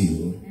Yahweh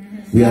deal.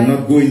 We are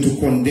not going to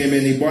condemn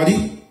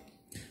anybody.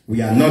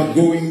 We are not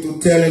going to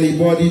tell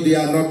anybody they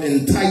are not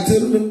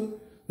entitled.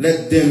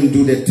 Let them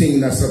do the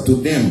thing that's up to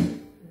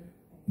them.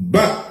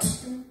 But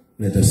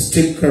let us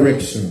take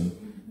correction,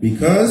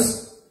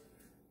 because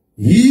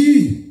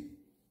he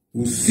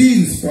who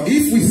sins, for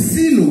if we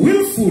sin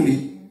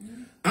willfully,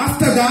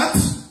 after that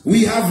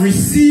we have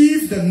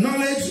received the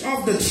knowledge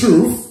of the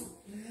truth,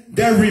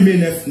 there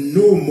remaineth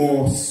no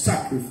more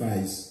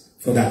sacrifice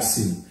for that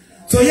sin.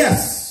 So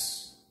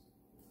yes,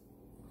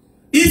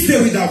 if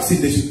they're without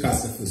sin, they should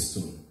cast the first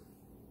stone.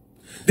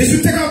 They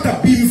should take out the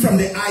beam from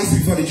the eyes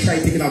before they try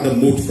taking out the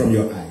mote from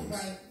your eyes.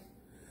 Right.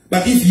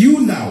 But if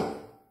you now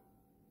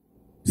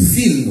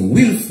sin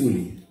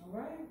willfully,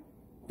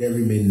 there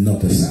remain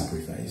not a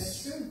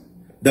sacrifice.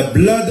 The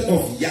blood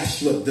of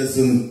Yahshua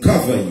doesn't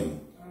cover you.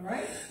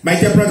 My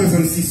dear brothers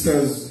and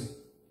sisters,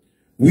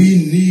 we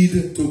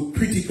need to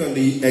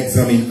critically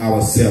examine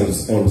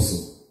ourselves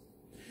also.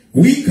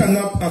 We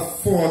cannot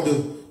afford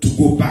to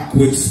go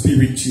backwards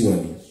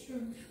spiritually.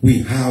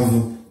 We have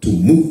to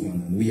move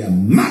on. We are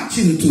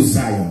marching to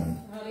Zion.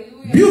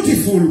 Hallelujah.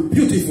 Beautiful,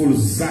 beautiful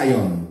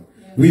Zion.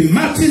 We're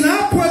marching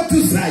upward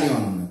to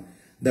Zion,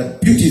 the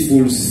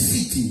beautiful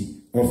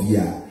city of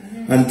Yah.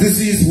 And this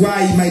is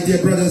why, my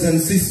dear brothers and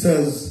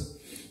sisters,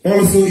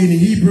 also in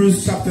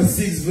Hebrews chapter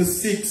 6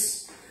 verse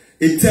 6,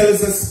 it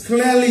tells us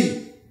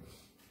clearly,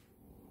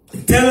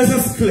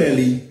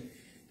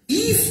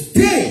 if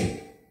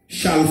they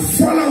shall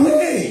fall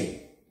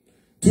away,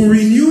 to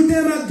renew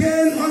them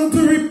again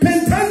unto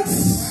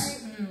repentance,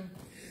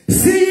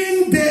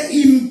 seeing they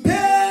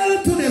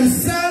impel to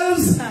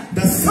themselves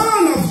the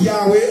Son of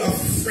Yahweh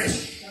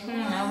afresh,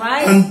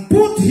 and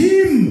put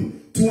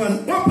him to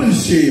an open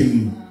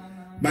shame.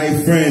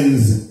 My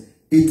friends,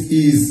 it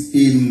is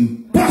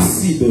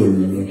impossible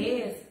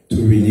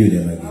to renew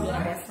them again.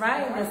 That's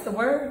right. That's the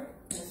word.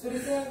 So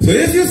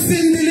if you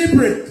sin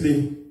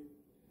deliberately,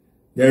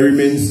 there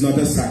remains not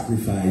a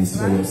sacrifice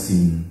for your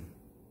sin.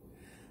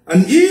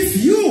 And if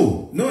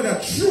you know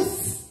the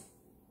truth,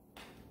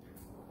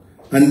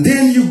 and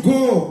then you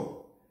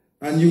go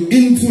and you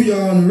into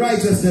your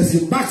unrighteousness,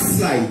 you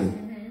backslide,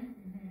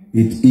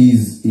 it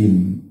is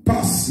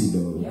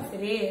impossible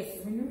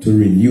to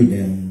renew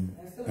them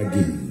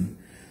again.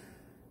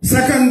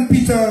 2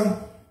 Peter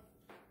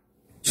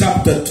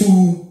chapter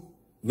 2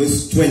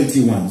 verse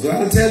 21. So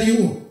I'll tell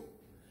you,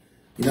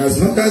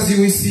 as long as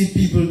you will see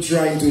people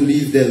trying to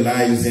live their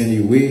lives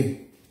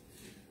anyway,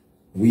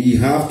 we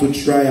have to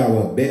try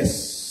our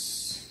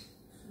best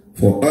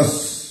for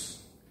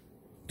us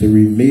to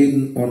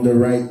remain on the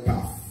right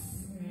path.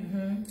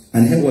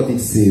 And hear what it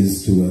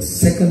says to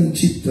us. 2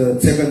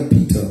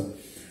 Peter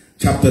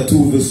chapter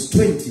 2 verse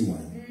 21.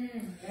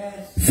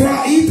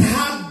 For it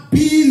had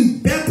been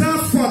better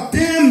for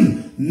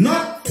them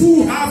not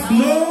to have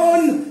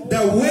known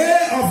the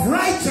way of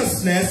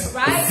righteousness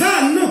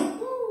than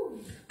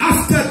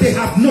after they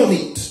have known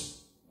it,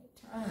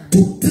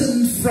 to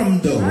turn from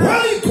the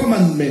holy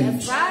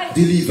commandment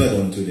delivered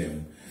unto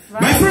them.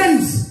 My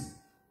friends,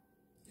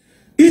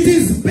 it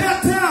is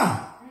better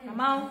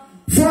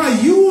for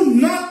you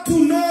not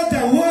to know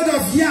the word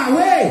of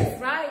Yahweh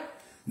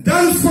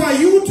than for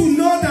you to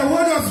know the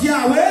word of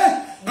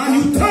Yahweh and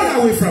you turn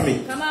away from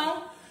it.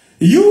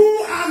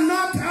 You are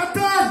not a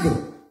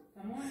dog,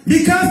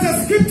 because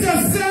the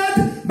scripture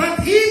said, but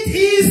it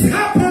is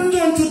happened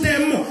unto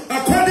them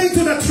according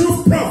to the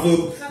true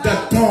proverb,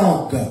 the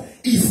dog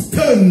is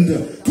turned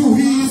to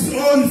his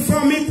own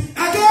vomit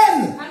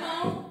again.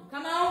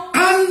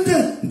 And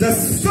the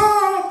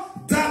soul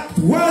that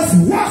was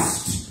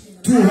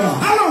washed to her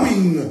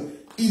hallowing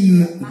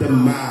in the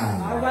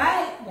mire.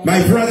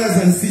 My brothers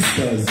and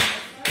sisters,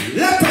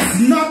 let us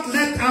not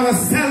let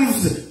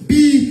ourselves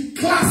be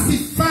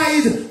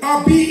classified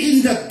or be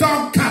in the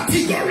dog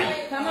category.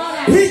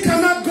 We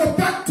cannot go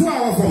back to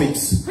our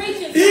vomits.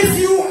 If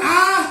you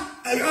are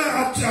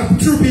a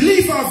true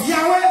believer of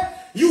Yahweh,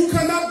 you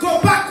cannot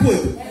go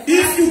backward.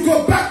 If you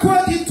go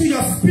backward into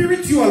your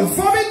spiritual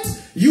vomit,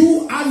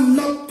 you are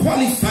not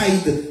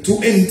qualified to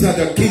enter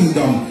the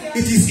kingdom.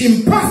 It is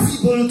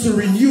impossible to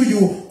renew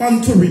you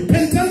unto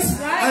repentance,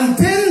 and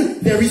then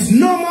there is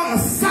no more a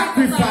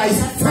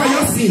sacrifice for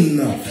your sin.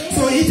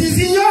 So it is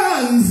in your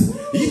hands.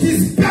 It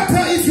is better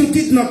if you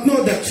did not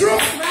know the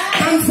truth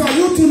than for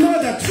you to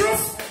know the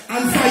truth and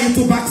and for you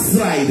to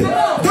backslide.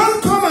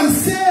 Don't come and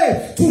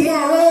say,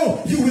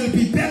 tomorrow you will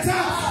be better.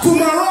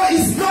 Tomorrow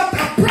is not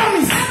a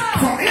promise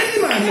for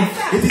any man.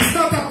 It is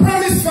not a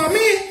promise for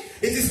me.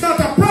 It is not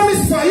a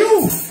promise for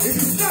you. It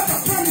is not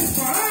a promise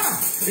for her.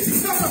 It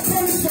is not a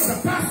promise for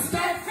the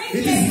pastor.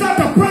 It is not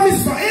a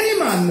promise for any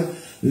man.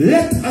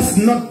 Let us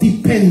not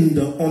depend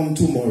on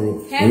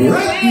tomorrow.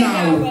 Right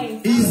now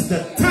is the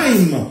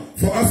time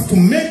for us to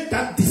make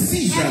that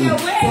decision.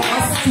 For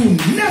us to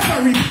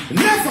never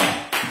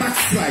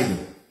backslide.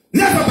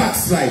 Never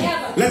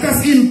backslide. Let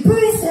us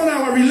improve on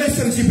our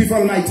relationship with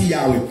Almighty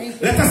Yahweh.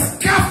 Let us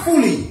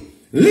carefully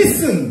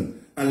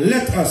listen and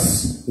let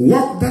us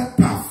walk that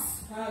path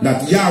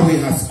that Yahweh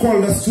has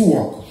called us to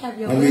walk.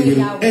 And we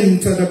will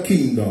enter the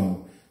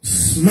kingdom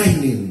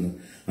smiling.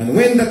 And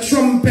when the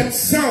trumpet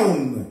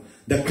sound,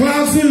 the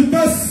clouds will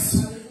burst,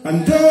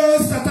 and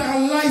those that are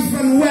alive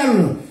and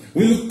well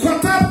will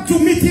cut up to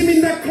meet him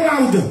in the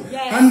cloud.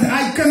 And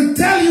I can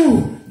tell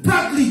you,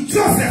 Bradley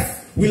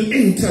Joseph will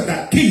enter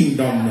that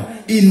kingdom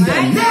in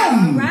the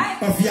name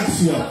of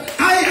Yahshua.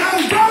 I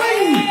am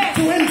going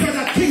to enter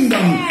that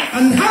kingdom.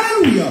 And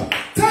hallelujah,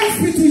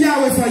 thanks be to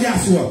Yahweh for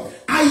Yahshua.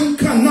 I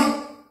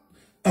cannot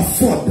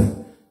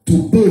afford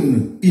to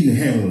burn in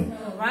hell.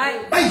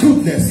 My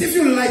goodness, if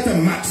you light a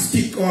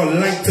matchstick or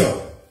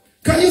lighter,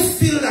 can you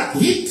feel that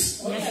heat?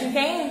 Yes, you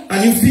can.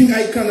 And you think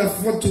I can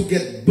afford to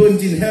get burned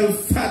in hell?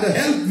 Father,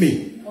 help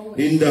me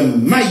in the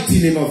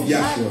mighty name of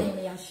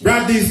Yahshua.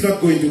 Bradley is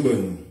not going to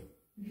burn.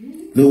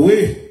 The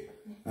way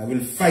I will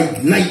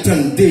fight night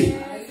and day.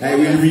 I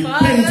will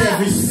repent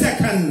every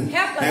second.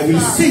 I will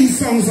sing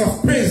songs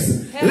of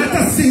praise. Let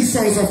us sing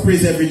songs of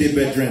praise every day,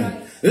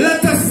 brethren.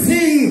 Let us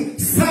sing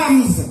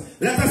psalms.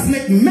 Let us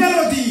make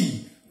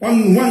melody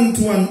on one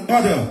to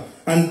another.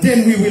 And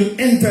then we will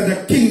enter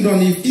the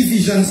kingdom in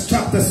Ephesians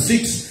chapter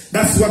 6.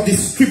 That's what the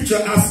scripture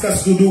asks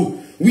us to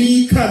do.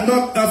 We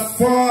cannot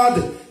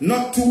afford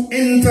not to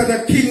enter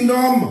the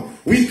kingdom.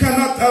 We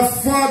cannot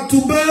afford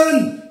to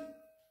burn.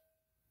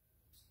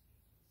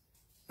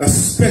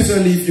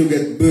 Especially if you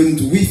get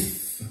burned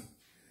with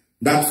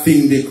that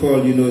thing they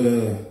call, you know,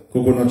 the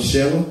coconut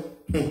shell.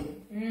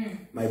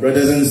 My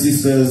brothers and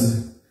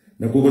sisters,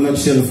 the coconut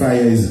shell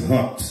fire is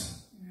hot.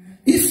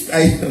 If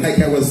I, like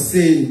I was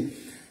saying,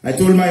 I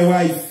told my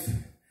wife,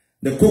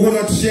 the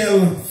coconut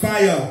shell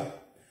fire,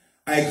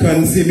 I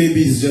can say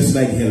maybe it's just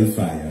like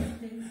hellfire.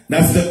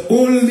 That's the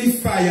only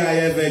fire I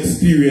ever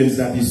experienced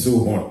that is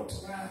so hot.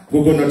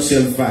 Coconut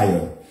shell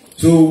fire.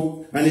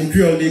 So, and in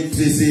Creole they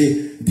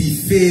say, the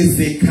face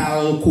they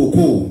call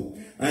cocoa.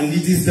 And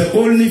it is the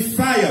only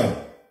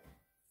fire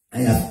I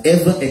have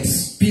ever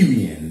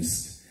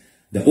experienced.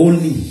 The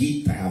only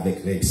heat I have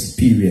ever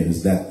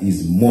experienced that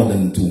is more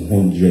than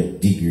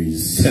 200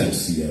 degrees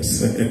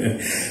Celsius.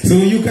 So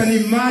you can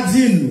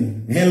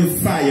imagine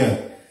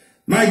hellfire.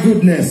 My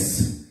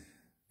goodness.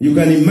 You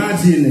can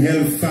imagine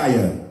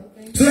hellfire.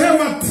 So hear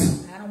what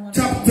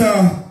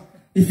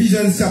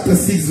Ephesians chapter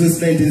 6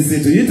 verse 19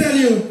 says to you. Tell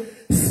you,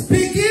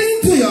 speaking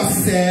to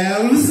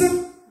yourselves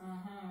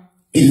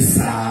in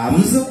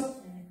psalms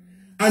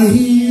and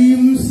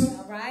hymns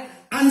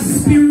and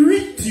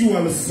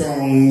spiritual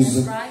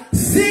songs,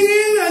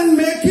 singing and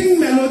making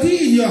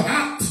melody in your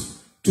heart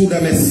to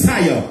the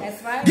Messiah,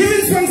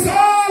 giving thanks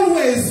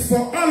always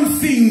for all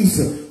things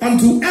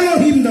unto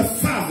Elohim the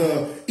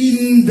Father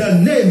in the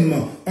name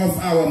of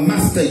our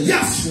Master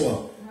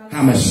Yahshua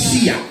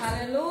HaMashiach.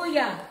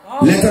 Hallelujah.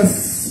 Let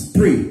us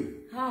pray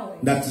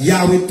that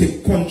Yahweh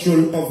take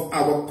control of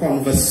our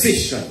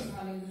conversation,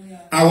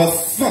 our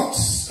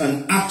thoughts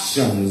and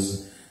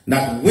actions,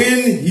 that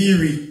when he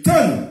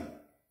return,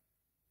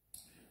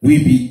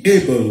 we be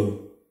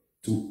able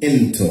to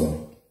enter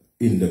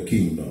in the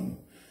kingdom.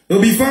 So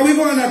before we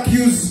go and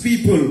accuse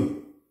people,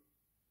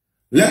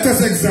 let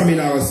us examine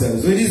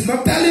ourselves. So it is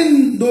not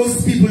telling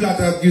those people that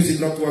are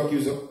accusing not to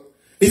accuse us.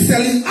 It's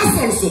telling us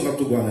also not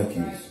to go and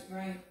accuse.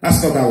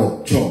 That's not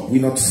our job.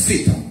 We're not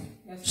Satan.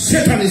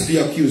 Satan is the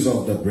accuser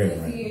of the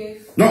brethren.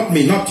 Not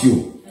me, not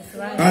you.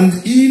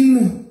 And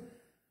in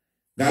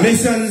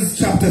Galatians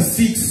chapter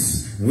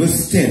 6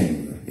 verse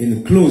 10,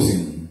 in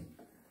closing,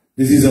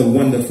 this is a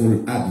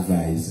wonderful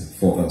advice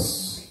for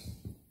us.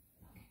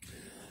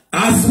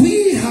 As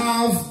we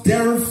have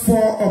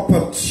therefore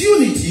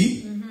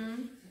opportunity,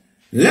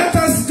 let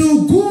us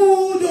do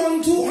good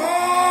unto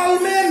all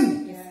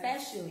men,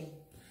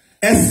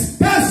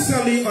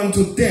 especially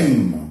unto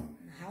them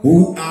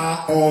who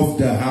are of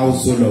the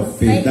household of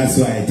faith. That's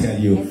why I tell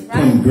you,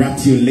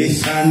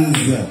 congratulations.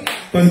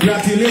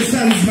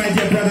 Congratulations, my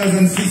dear brothers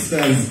and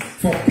sisters,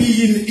 for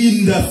being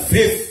in the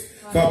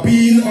faith, for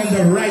being on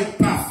the right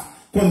path.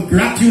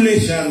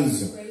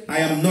 Congratulations. I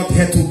am not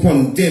here to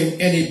condemn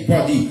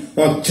anybody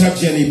or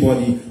judge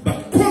anybody,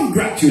 but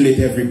congratulate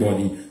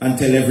everybody and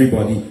tell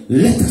everybody,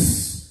 let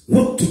us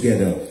work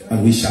together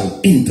and we shall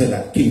enter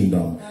that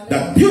kingdom,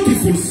 that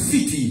beautiful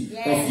city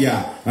of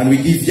Yah. And we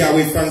give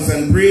Yahweh thanks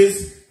and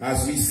praise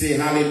as we say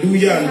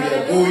hallelujah, and we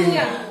are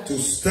going to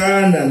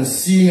stand and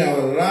sing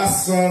our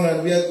last song,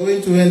 and we are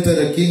going to enter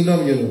the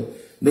kingdom, you know.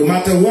 No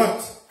matter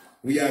what,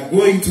 we are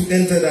going to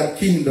enter that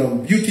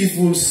kingdom,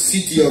 beautiful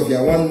city of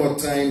Yah. One more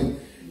time,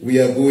 we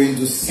are going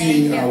to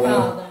sing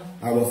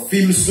our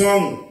theme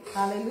song.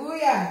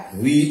 Hallelujah.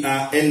 We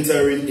are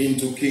entering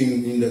into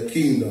the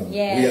kingdom.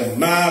 Yes. We are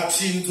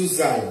marching to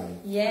Zion.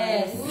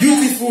 Yes.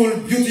 Beautiful,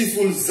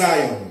 beautiful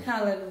Zion.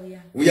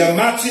 Hallelujah. We are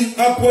marching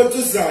upward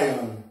to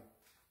Zion,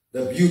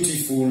 the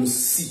beautiful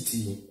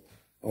city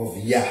of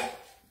Yah.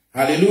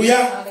 Hallelujah.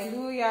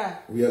 Hallelujah.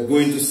 We are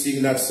going to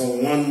sing that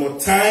song one more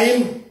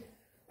time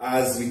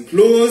as we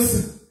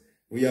close.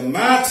 We are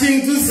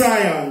marching to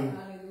Zion.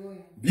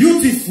 Hallelujah.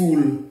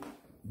 Beautiful,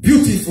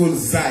 beautiful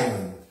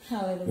Zion.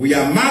 Hallelujah. We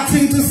are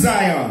marching to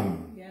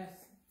Zion. Yes.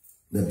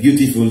 The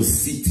beautiful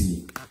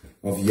city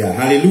of Yah.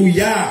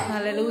 Hallelujah.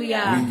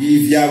 Hallelujah. We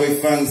give Yahweh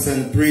thanks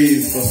and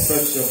praise for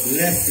such a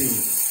blessing,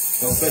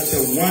 for such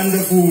a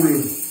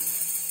wonderful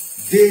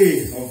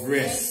day of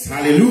rest.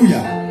 Hallelujah.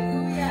 Hallelujah.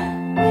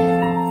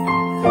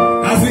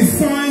 As we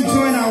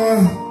join our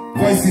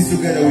voices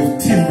together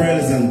with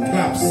timbrels and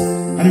claps,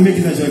 and we make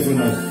it a joyful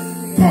noise.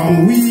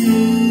 Come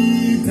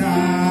we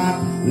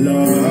that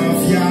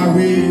love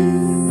Yahweh,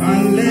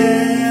 and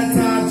let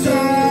our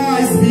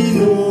joys be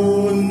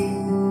known.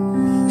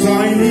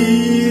 Join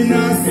in a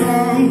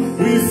song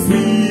with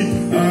sweet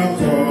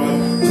accord.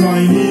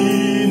 Join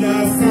in a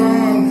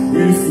song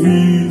with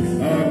sweet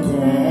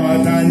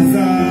accord, and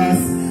thus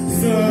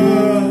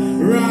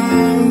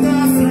surround the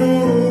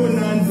throne,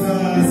 and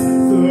thus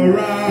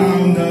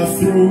surround the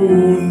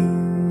throne.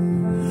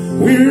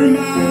 We're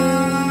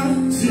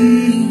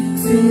marching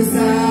to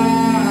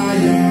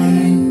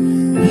Zion,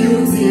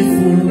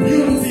 beautiful,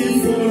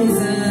 beautiful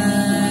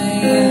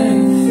Zion.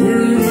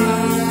 We're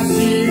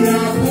marching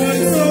upward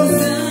to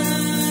Zion,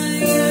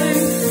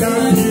 the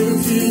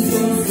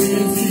beautiful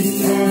city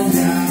of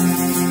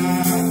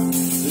Yah.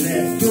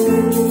 Let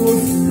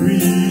those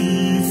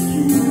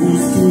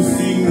refuse to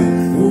sing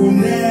who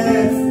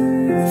never.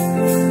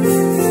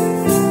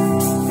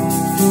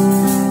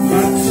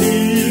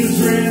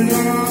 Children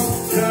of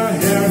the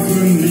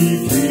heavenly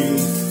King,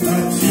 the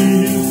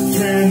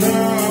children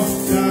of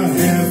the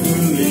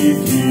heavenly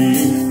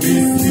King,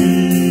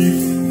 receive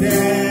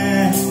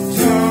their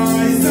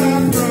joys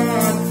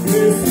abroad,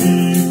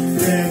 receive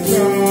their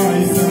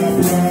joys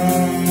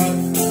abroad.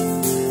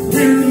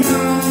 We're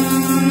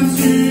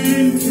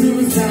marching to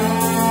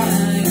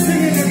Zion.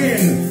 Sing it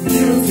again.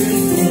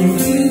 Beautiful,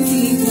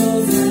 beautiful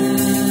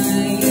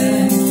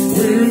Zion.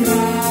 We're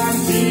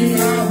marching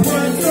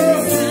upward to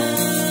Zion,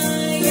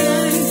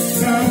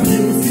 the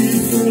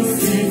beautiful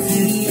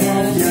city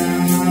of Yah.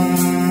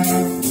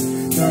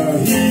 The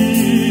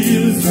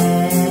hills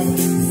of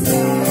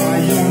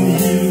Zion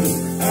hills,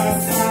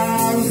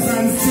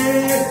 1,000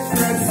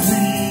 sacred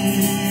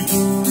feet.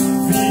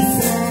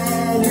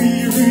 Before we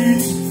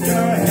reach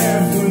the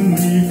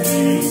heavenly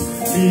place,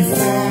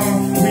 before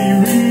we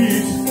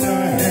reach the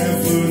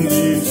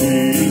heavenly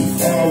place,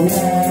 I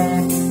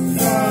walk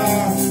the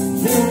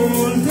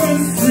golden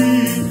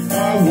street, I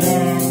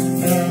walk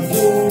the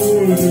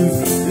golden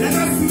street. Let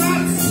us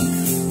march.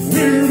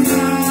 We're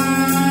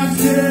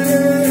marching.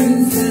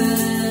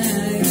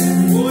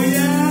 Oh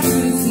yeah.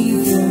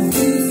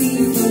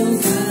 Beautiful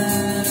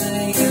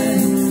Zion.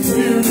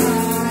 We're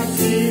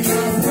marching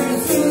upward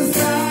to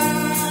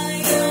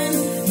Zion,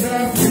 the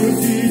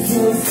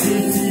beautiful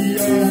city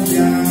of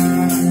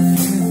Yah.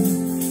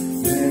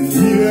 Then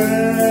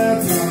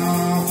let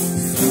our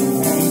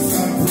songs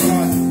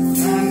abroad,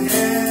 and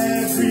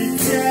every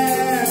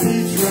care be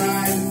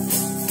tried.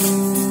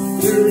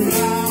 We're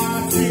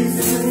marching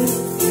through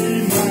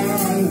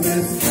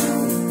Emmanuel's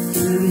town.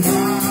 We're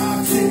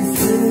marching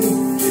through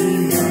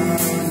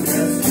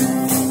Emmanuel's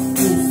town.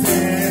 To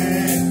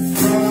set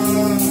the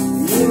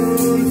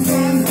world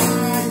on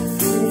high,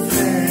 to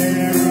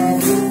bear a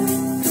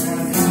root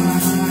on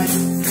high.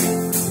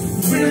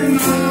 We're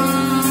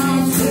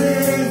marching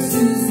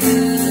to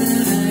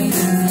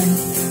Zion,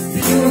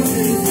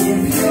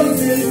 beautiful,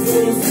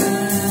 beautiful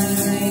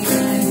Zion.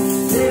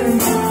 We're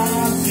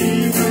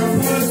marching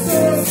upward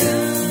to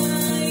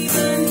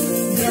Zion,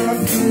 the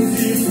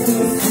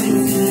beautiful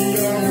city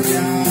of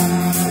Yah.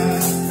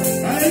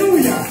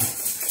 Hallelujah.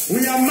 We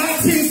are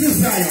marching to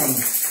Zion.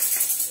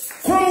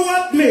 Come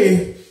what may,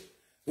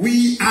 we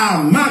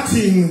are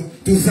marching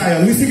to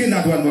Zion. We're singing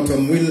that one more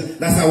time.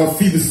 That's our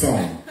theme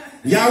song.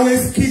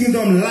 Yahweh's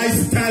Kingdom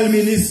Lifestyle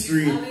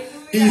Ministry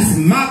is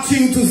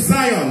marching to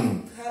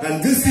Zion.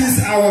 And this is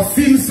our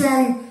theme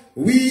song.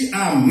 We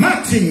are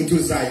marching to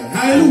Zion.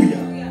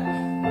 Hallelujah.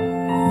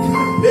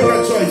 Make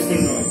a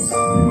joyful noise.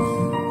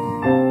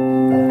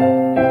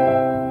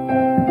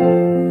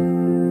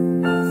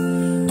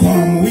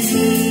 Come we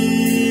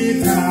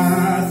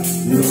that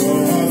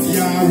love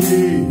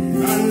Yahweh,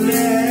 and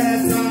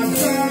let our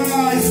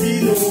joys be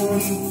known.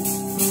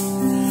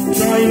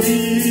 Join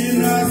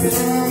in a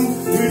song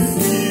with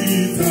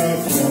sweet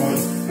accord.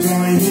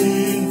 Join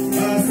in a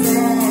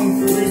song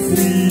with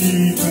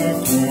sweet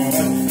accord,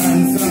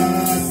 and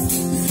thus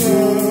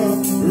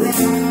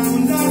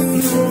surround the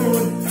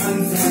throne,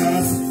 and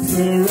thus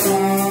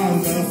surround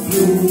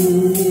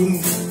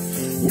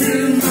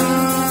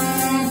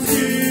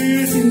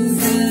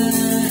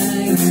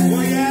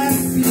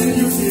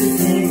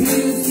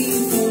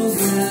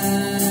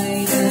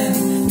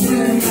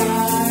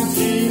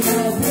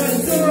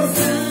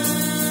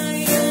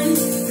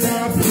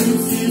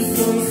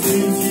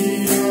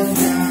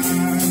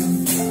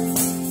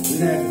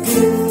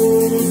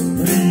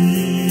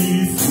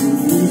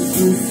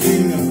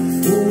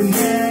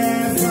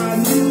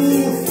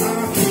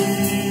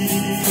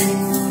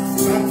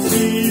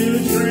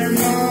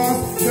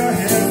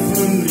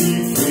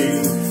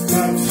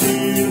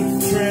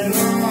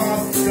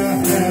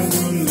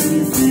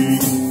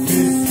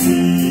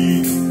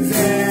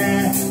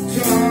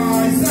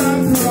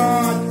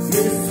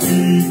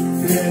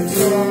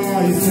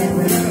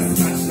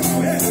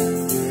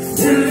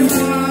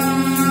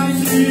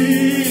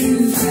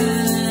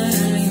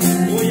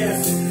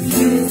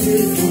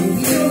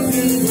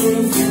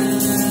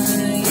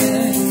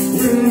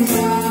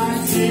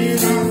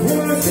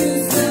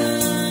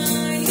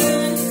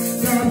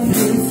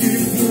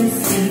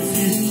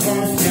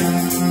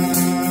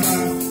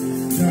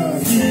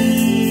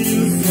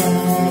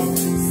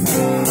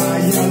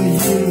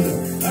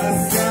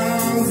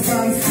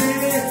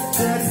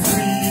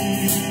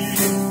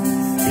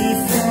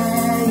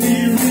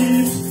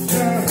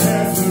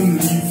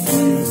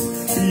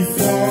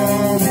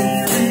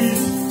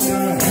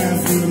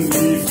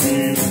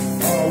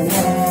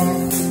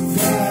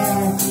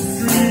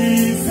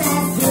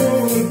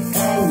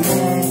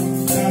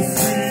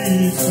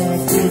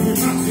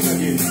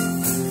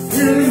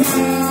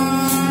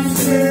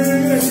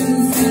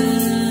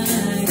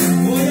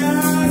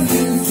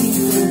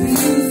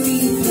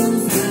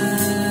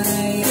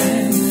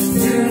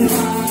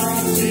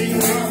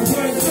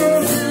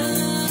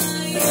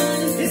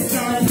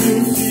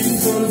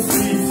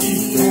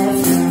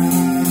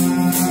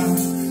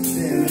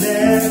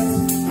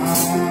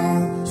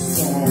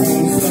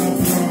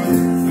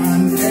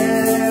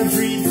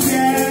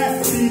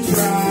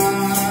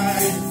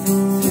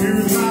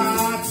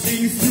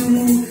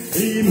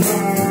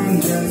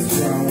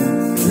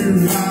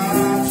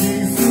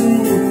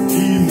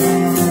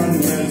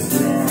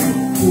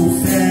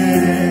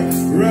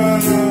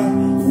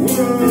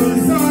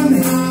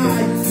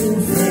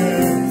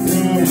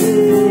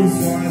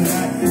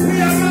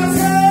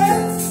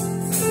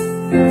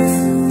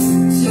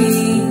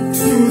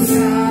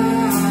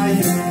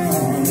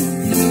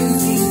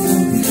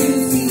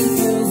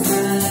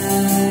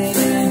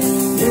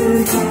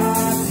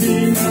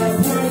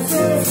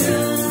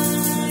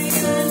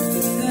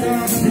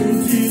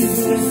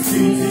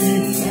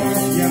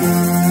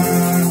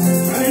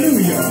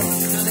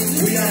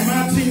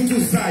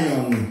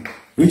Zion,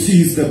 which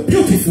is the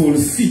beautiful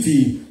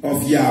city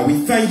of Yah.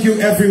 We thank you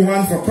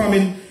everyone for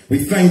coming.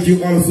 We thank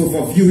you also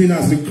for viewing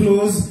as we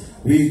close.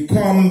 We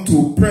come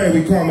to pray,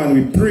 we come and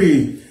we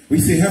pray. We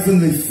say,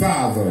 Heavenly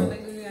Father,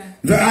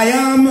 the I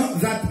am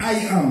that I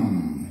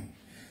am,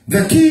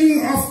 the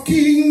King of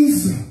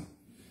Kings,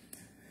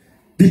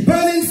 the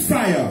burning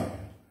fire,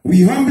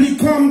 we humbly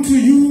come to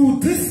you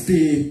this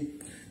day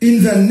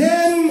in the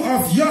name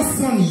of your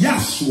Son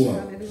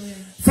Yahshua.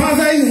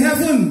 Father in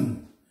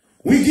heaven,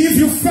 we give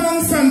you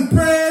thanks and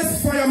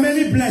praise for your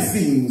many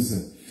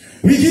blessings.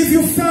 We give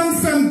you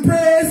thanks and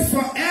praise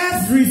for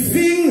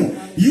everything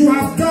you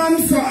have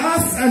done for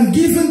us and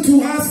given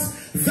to us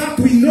that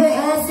we know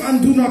of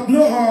and do not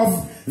know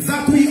of,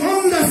 that we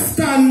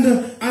understand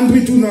and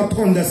we do not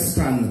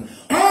understand.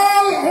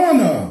 All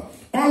honor,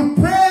 all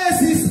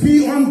praises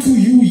be unto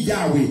you,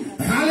 Yahweh.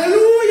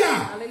 Hallelujah.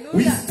 Hallelujah.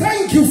 We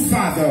thank you,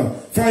 Father,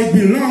 for it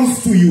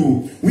belongs to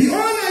you. We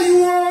honor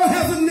you, O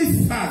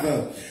Heavenly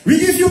Father. We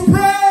give you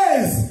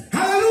praise.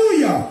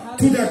 Hallelujah.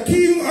 To the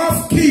King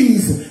of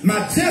Kings,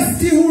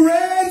 Majesty who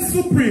reigns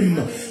supreme,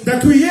 the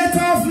Creator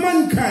of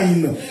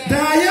mankind, the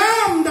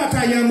I am that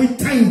I am. We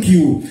thank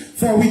you,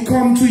 for we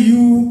come to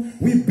you,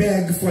 we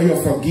beg for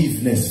your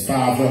forgiveness,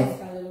 Father.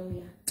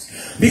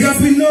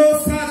 Because we know,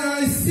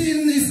 Father,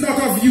 sin is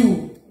not of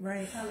you.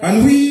 Right.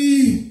 And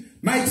we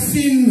might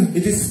sin,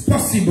 it is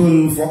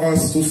possible for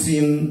us to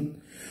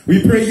sin.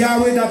 We pray,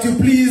 Yahweh, that you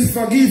please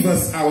forgive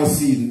us our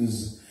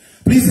sins.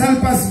 Please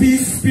help us be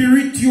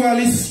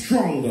spiritually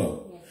stronger,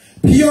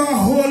 pure,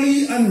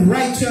 holy, and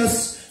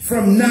righteous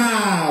from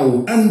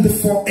now and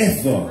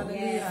forever.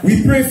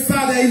 We pray,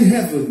 Father in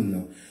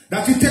heaven,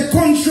 that you take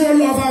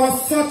control of our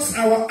thoughts,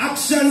 our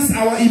actions,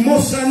 our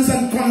emotions,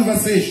 and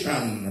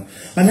conversation.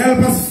 And help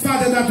us,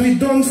 Father, that we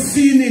don't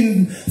sin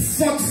in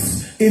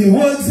thoughts, in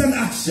words and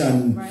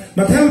action.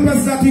 But help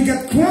us that we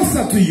get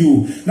closer to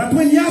you. That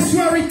when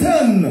Yahshua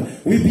return,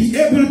 we'll be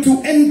able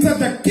to enter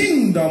the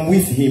kingdom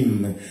with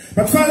him.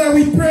 But Father,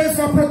 we pray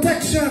for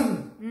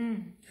protection.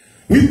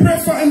 We pray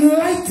for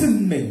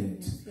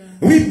enlightenment.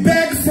 We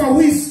beg for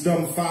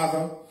wisdom,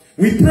 Father.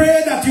 We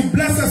pray that you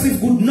bless us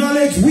with good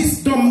knowledge,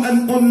 wisdom,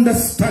 and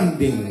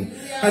understanding.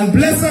 And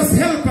bless us,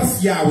 help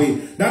us, Yahweh,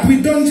 that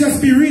we don't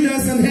just be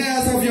readers and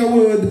hearers of your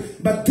word,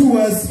 but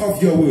doers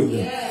of your word.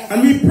 Yes.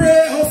 And we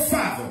pray, oh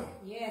Father,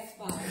 yes,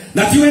 Father,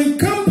 that you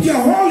encamp your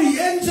holy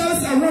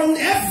angels around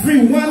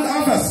every one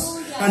of us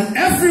and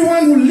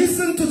everyone who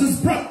listens to this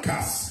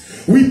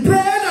broadcast. We pray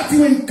that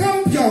you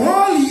encamp your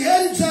holy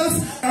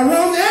angels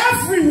around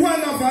every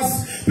one of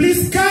us.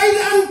 Please guide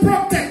and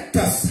protect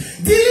us,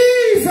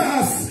 deliver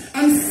us,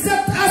 and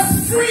set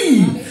us free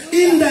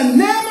in the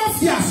name of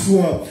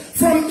Yahshua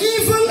from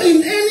evil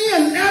in any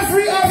and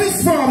every of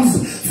its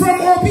forms, from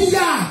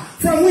Obiah,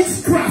 from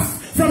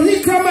witchcraft, from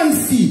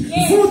necromancy,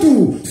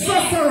 voodoo,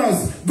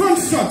 sorcerers,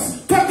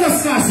 gunshots,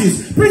 cutlass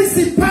slashes,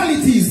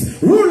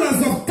 principalities,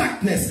 rulers of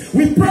darkness.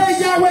 We pray,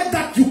 Yahweh,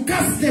 that you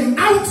cast them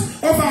out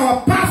of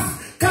our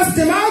path, cast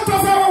them out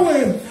of our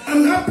way,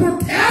 and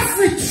uproot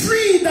every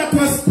tree that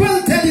was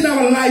planted in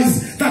our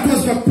lives that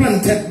was not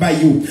planted by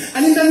you.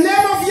 And in the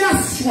name of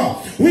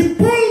Yahshua, we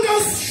pull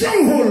those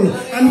strongholds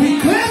and we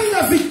claim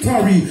the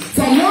victory.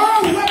 For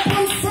no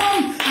weapon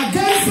formed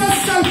against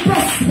us shall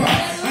prosper.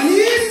 And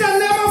in the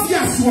name of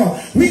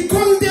Yahshua, we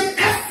condemn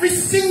every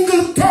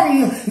single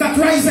tongue that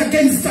rises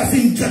against us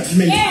in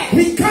judgment.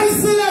 We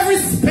cancel every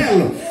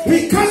spell.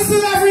 We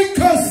cancel every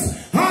curse.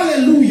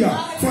 Hallelujah.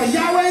 For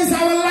Yahweh is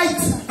our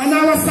light and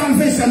our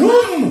salvation.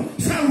 Whom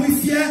shall we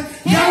fear?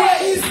 Yahweh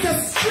is the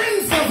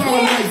strength of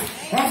our life.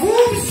 Of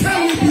whom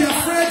shall we be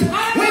afraid?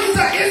 When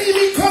the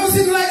enemy comes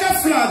in like a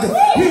flood,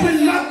 we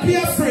will not be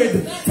afraid.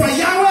 For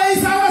Yahweh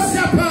is our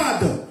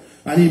shepherd,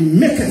 and he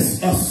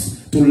maketh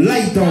us to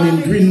lie down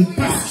in green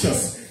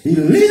pastures. He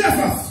leadeth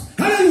us.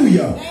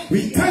 Hallelujah.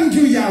 We thank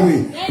you,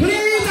 Yahweh.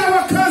 Plead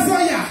our cause,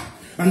 O Yah,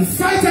 and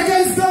fight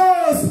against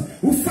those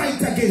who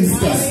fight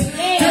against us.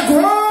 Take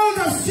hold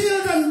of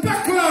shield and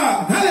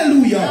buckler.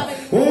 Hallelujah.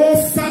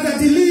 Oh, Father,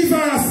 deliver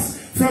us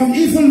from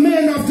evil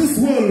men of this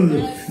world.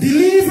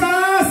 Deliver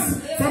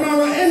us from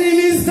our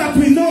enemies that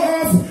we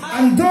know of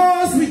and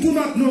those we do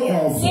not know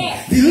of.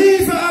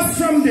 Deliver us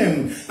from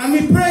them. And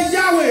we pray,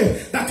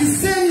 Yahweh, that you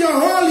send your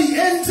holy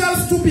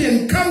angels to be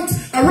encamped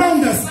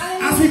around us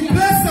as we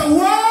place a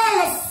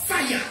wall of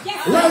fire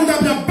round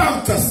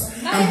about us.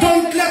 And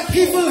don't let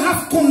evil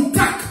have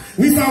contact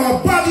with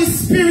our body,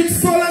 spirit,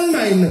 soul, and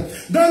mind.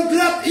 Don't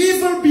let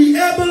evil be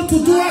able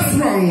to do us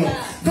wrong.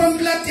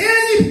 Don't let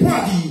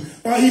anybody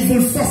or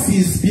evil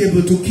forces be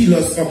able to kill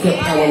us or cut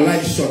our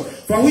life short.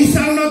 For we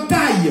shall not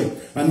die,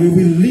 and we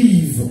will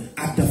live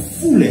at the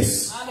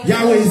fullest.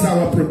 Yahweh is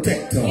our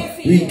protector.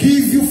 We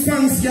give you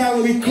thanks,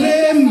 Yahweh. We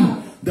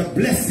claim the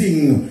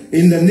blessing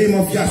in the name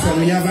of Yahshua.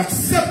 We have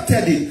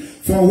accepted it.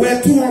 For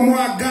where two or more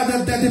are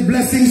gathered, that the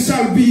blessing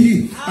shall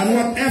be. And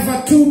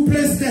whatever two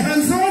place their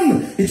hands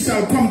on, it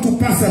shall come to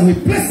pass. And we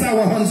place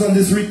our hands on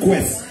this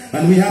request,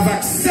 and we have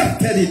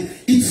accepted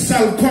it. It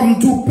shall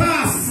come to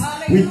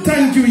pass. We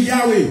thank you,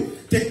 Yahweh.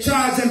 Take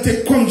charge and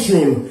take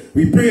control.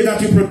 We pray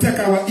that you protect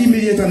our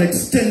immediate and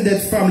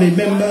extended family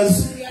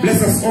members.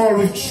 Bless us all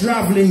with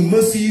traveling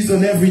mercies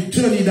on every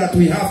journey that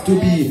we have to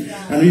be.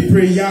 And we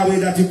pray, Yahweh,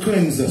 that you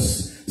cleanse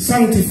us,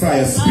 sanctify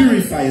us,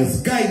 purify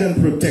us, guide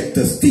and protect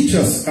us, teach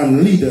us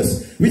and lead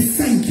us. We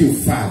thank you,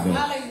 Father.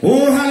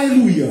 Oh,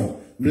 hallelujah.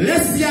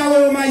 Bless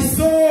Yahweh, my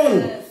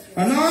soul,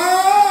 and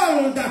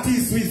all that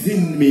is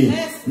within me.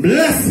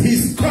 Bless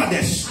his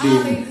Kodesh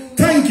name.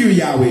 Thank you,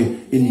 Yahweh.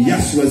 In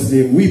Yeshua's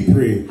name we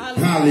pray.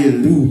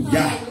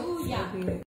 Hallelujah.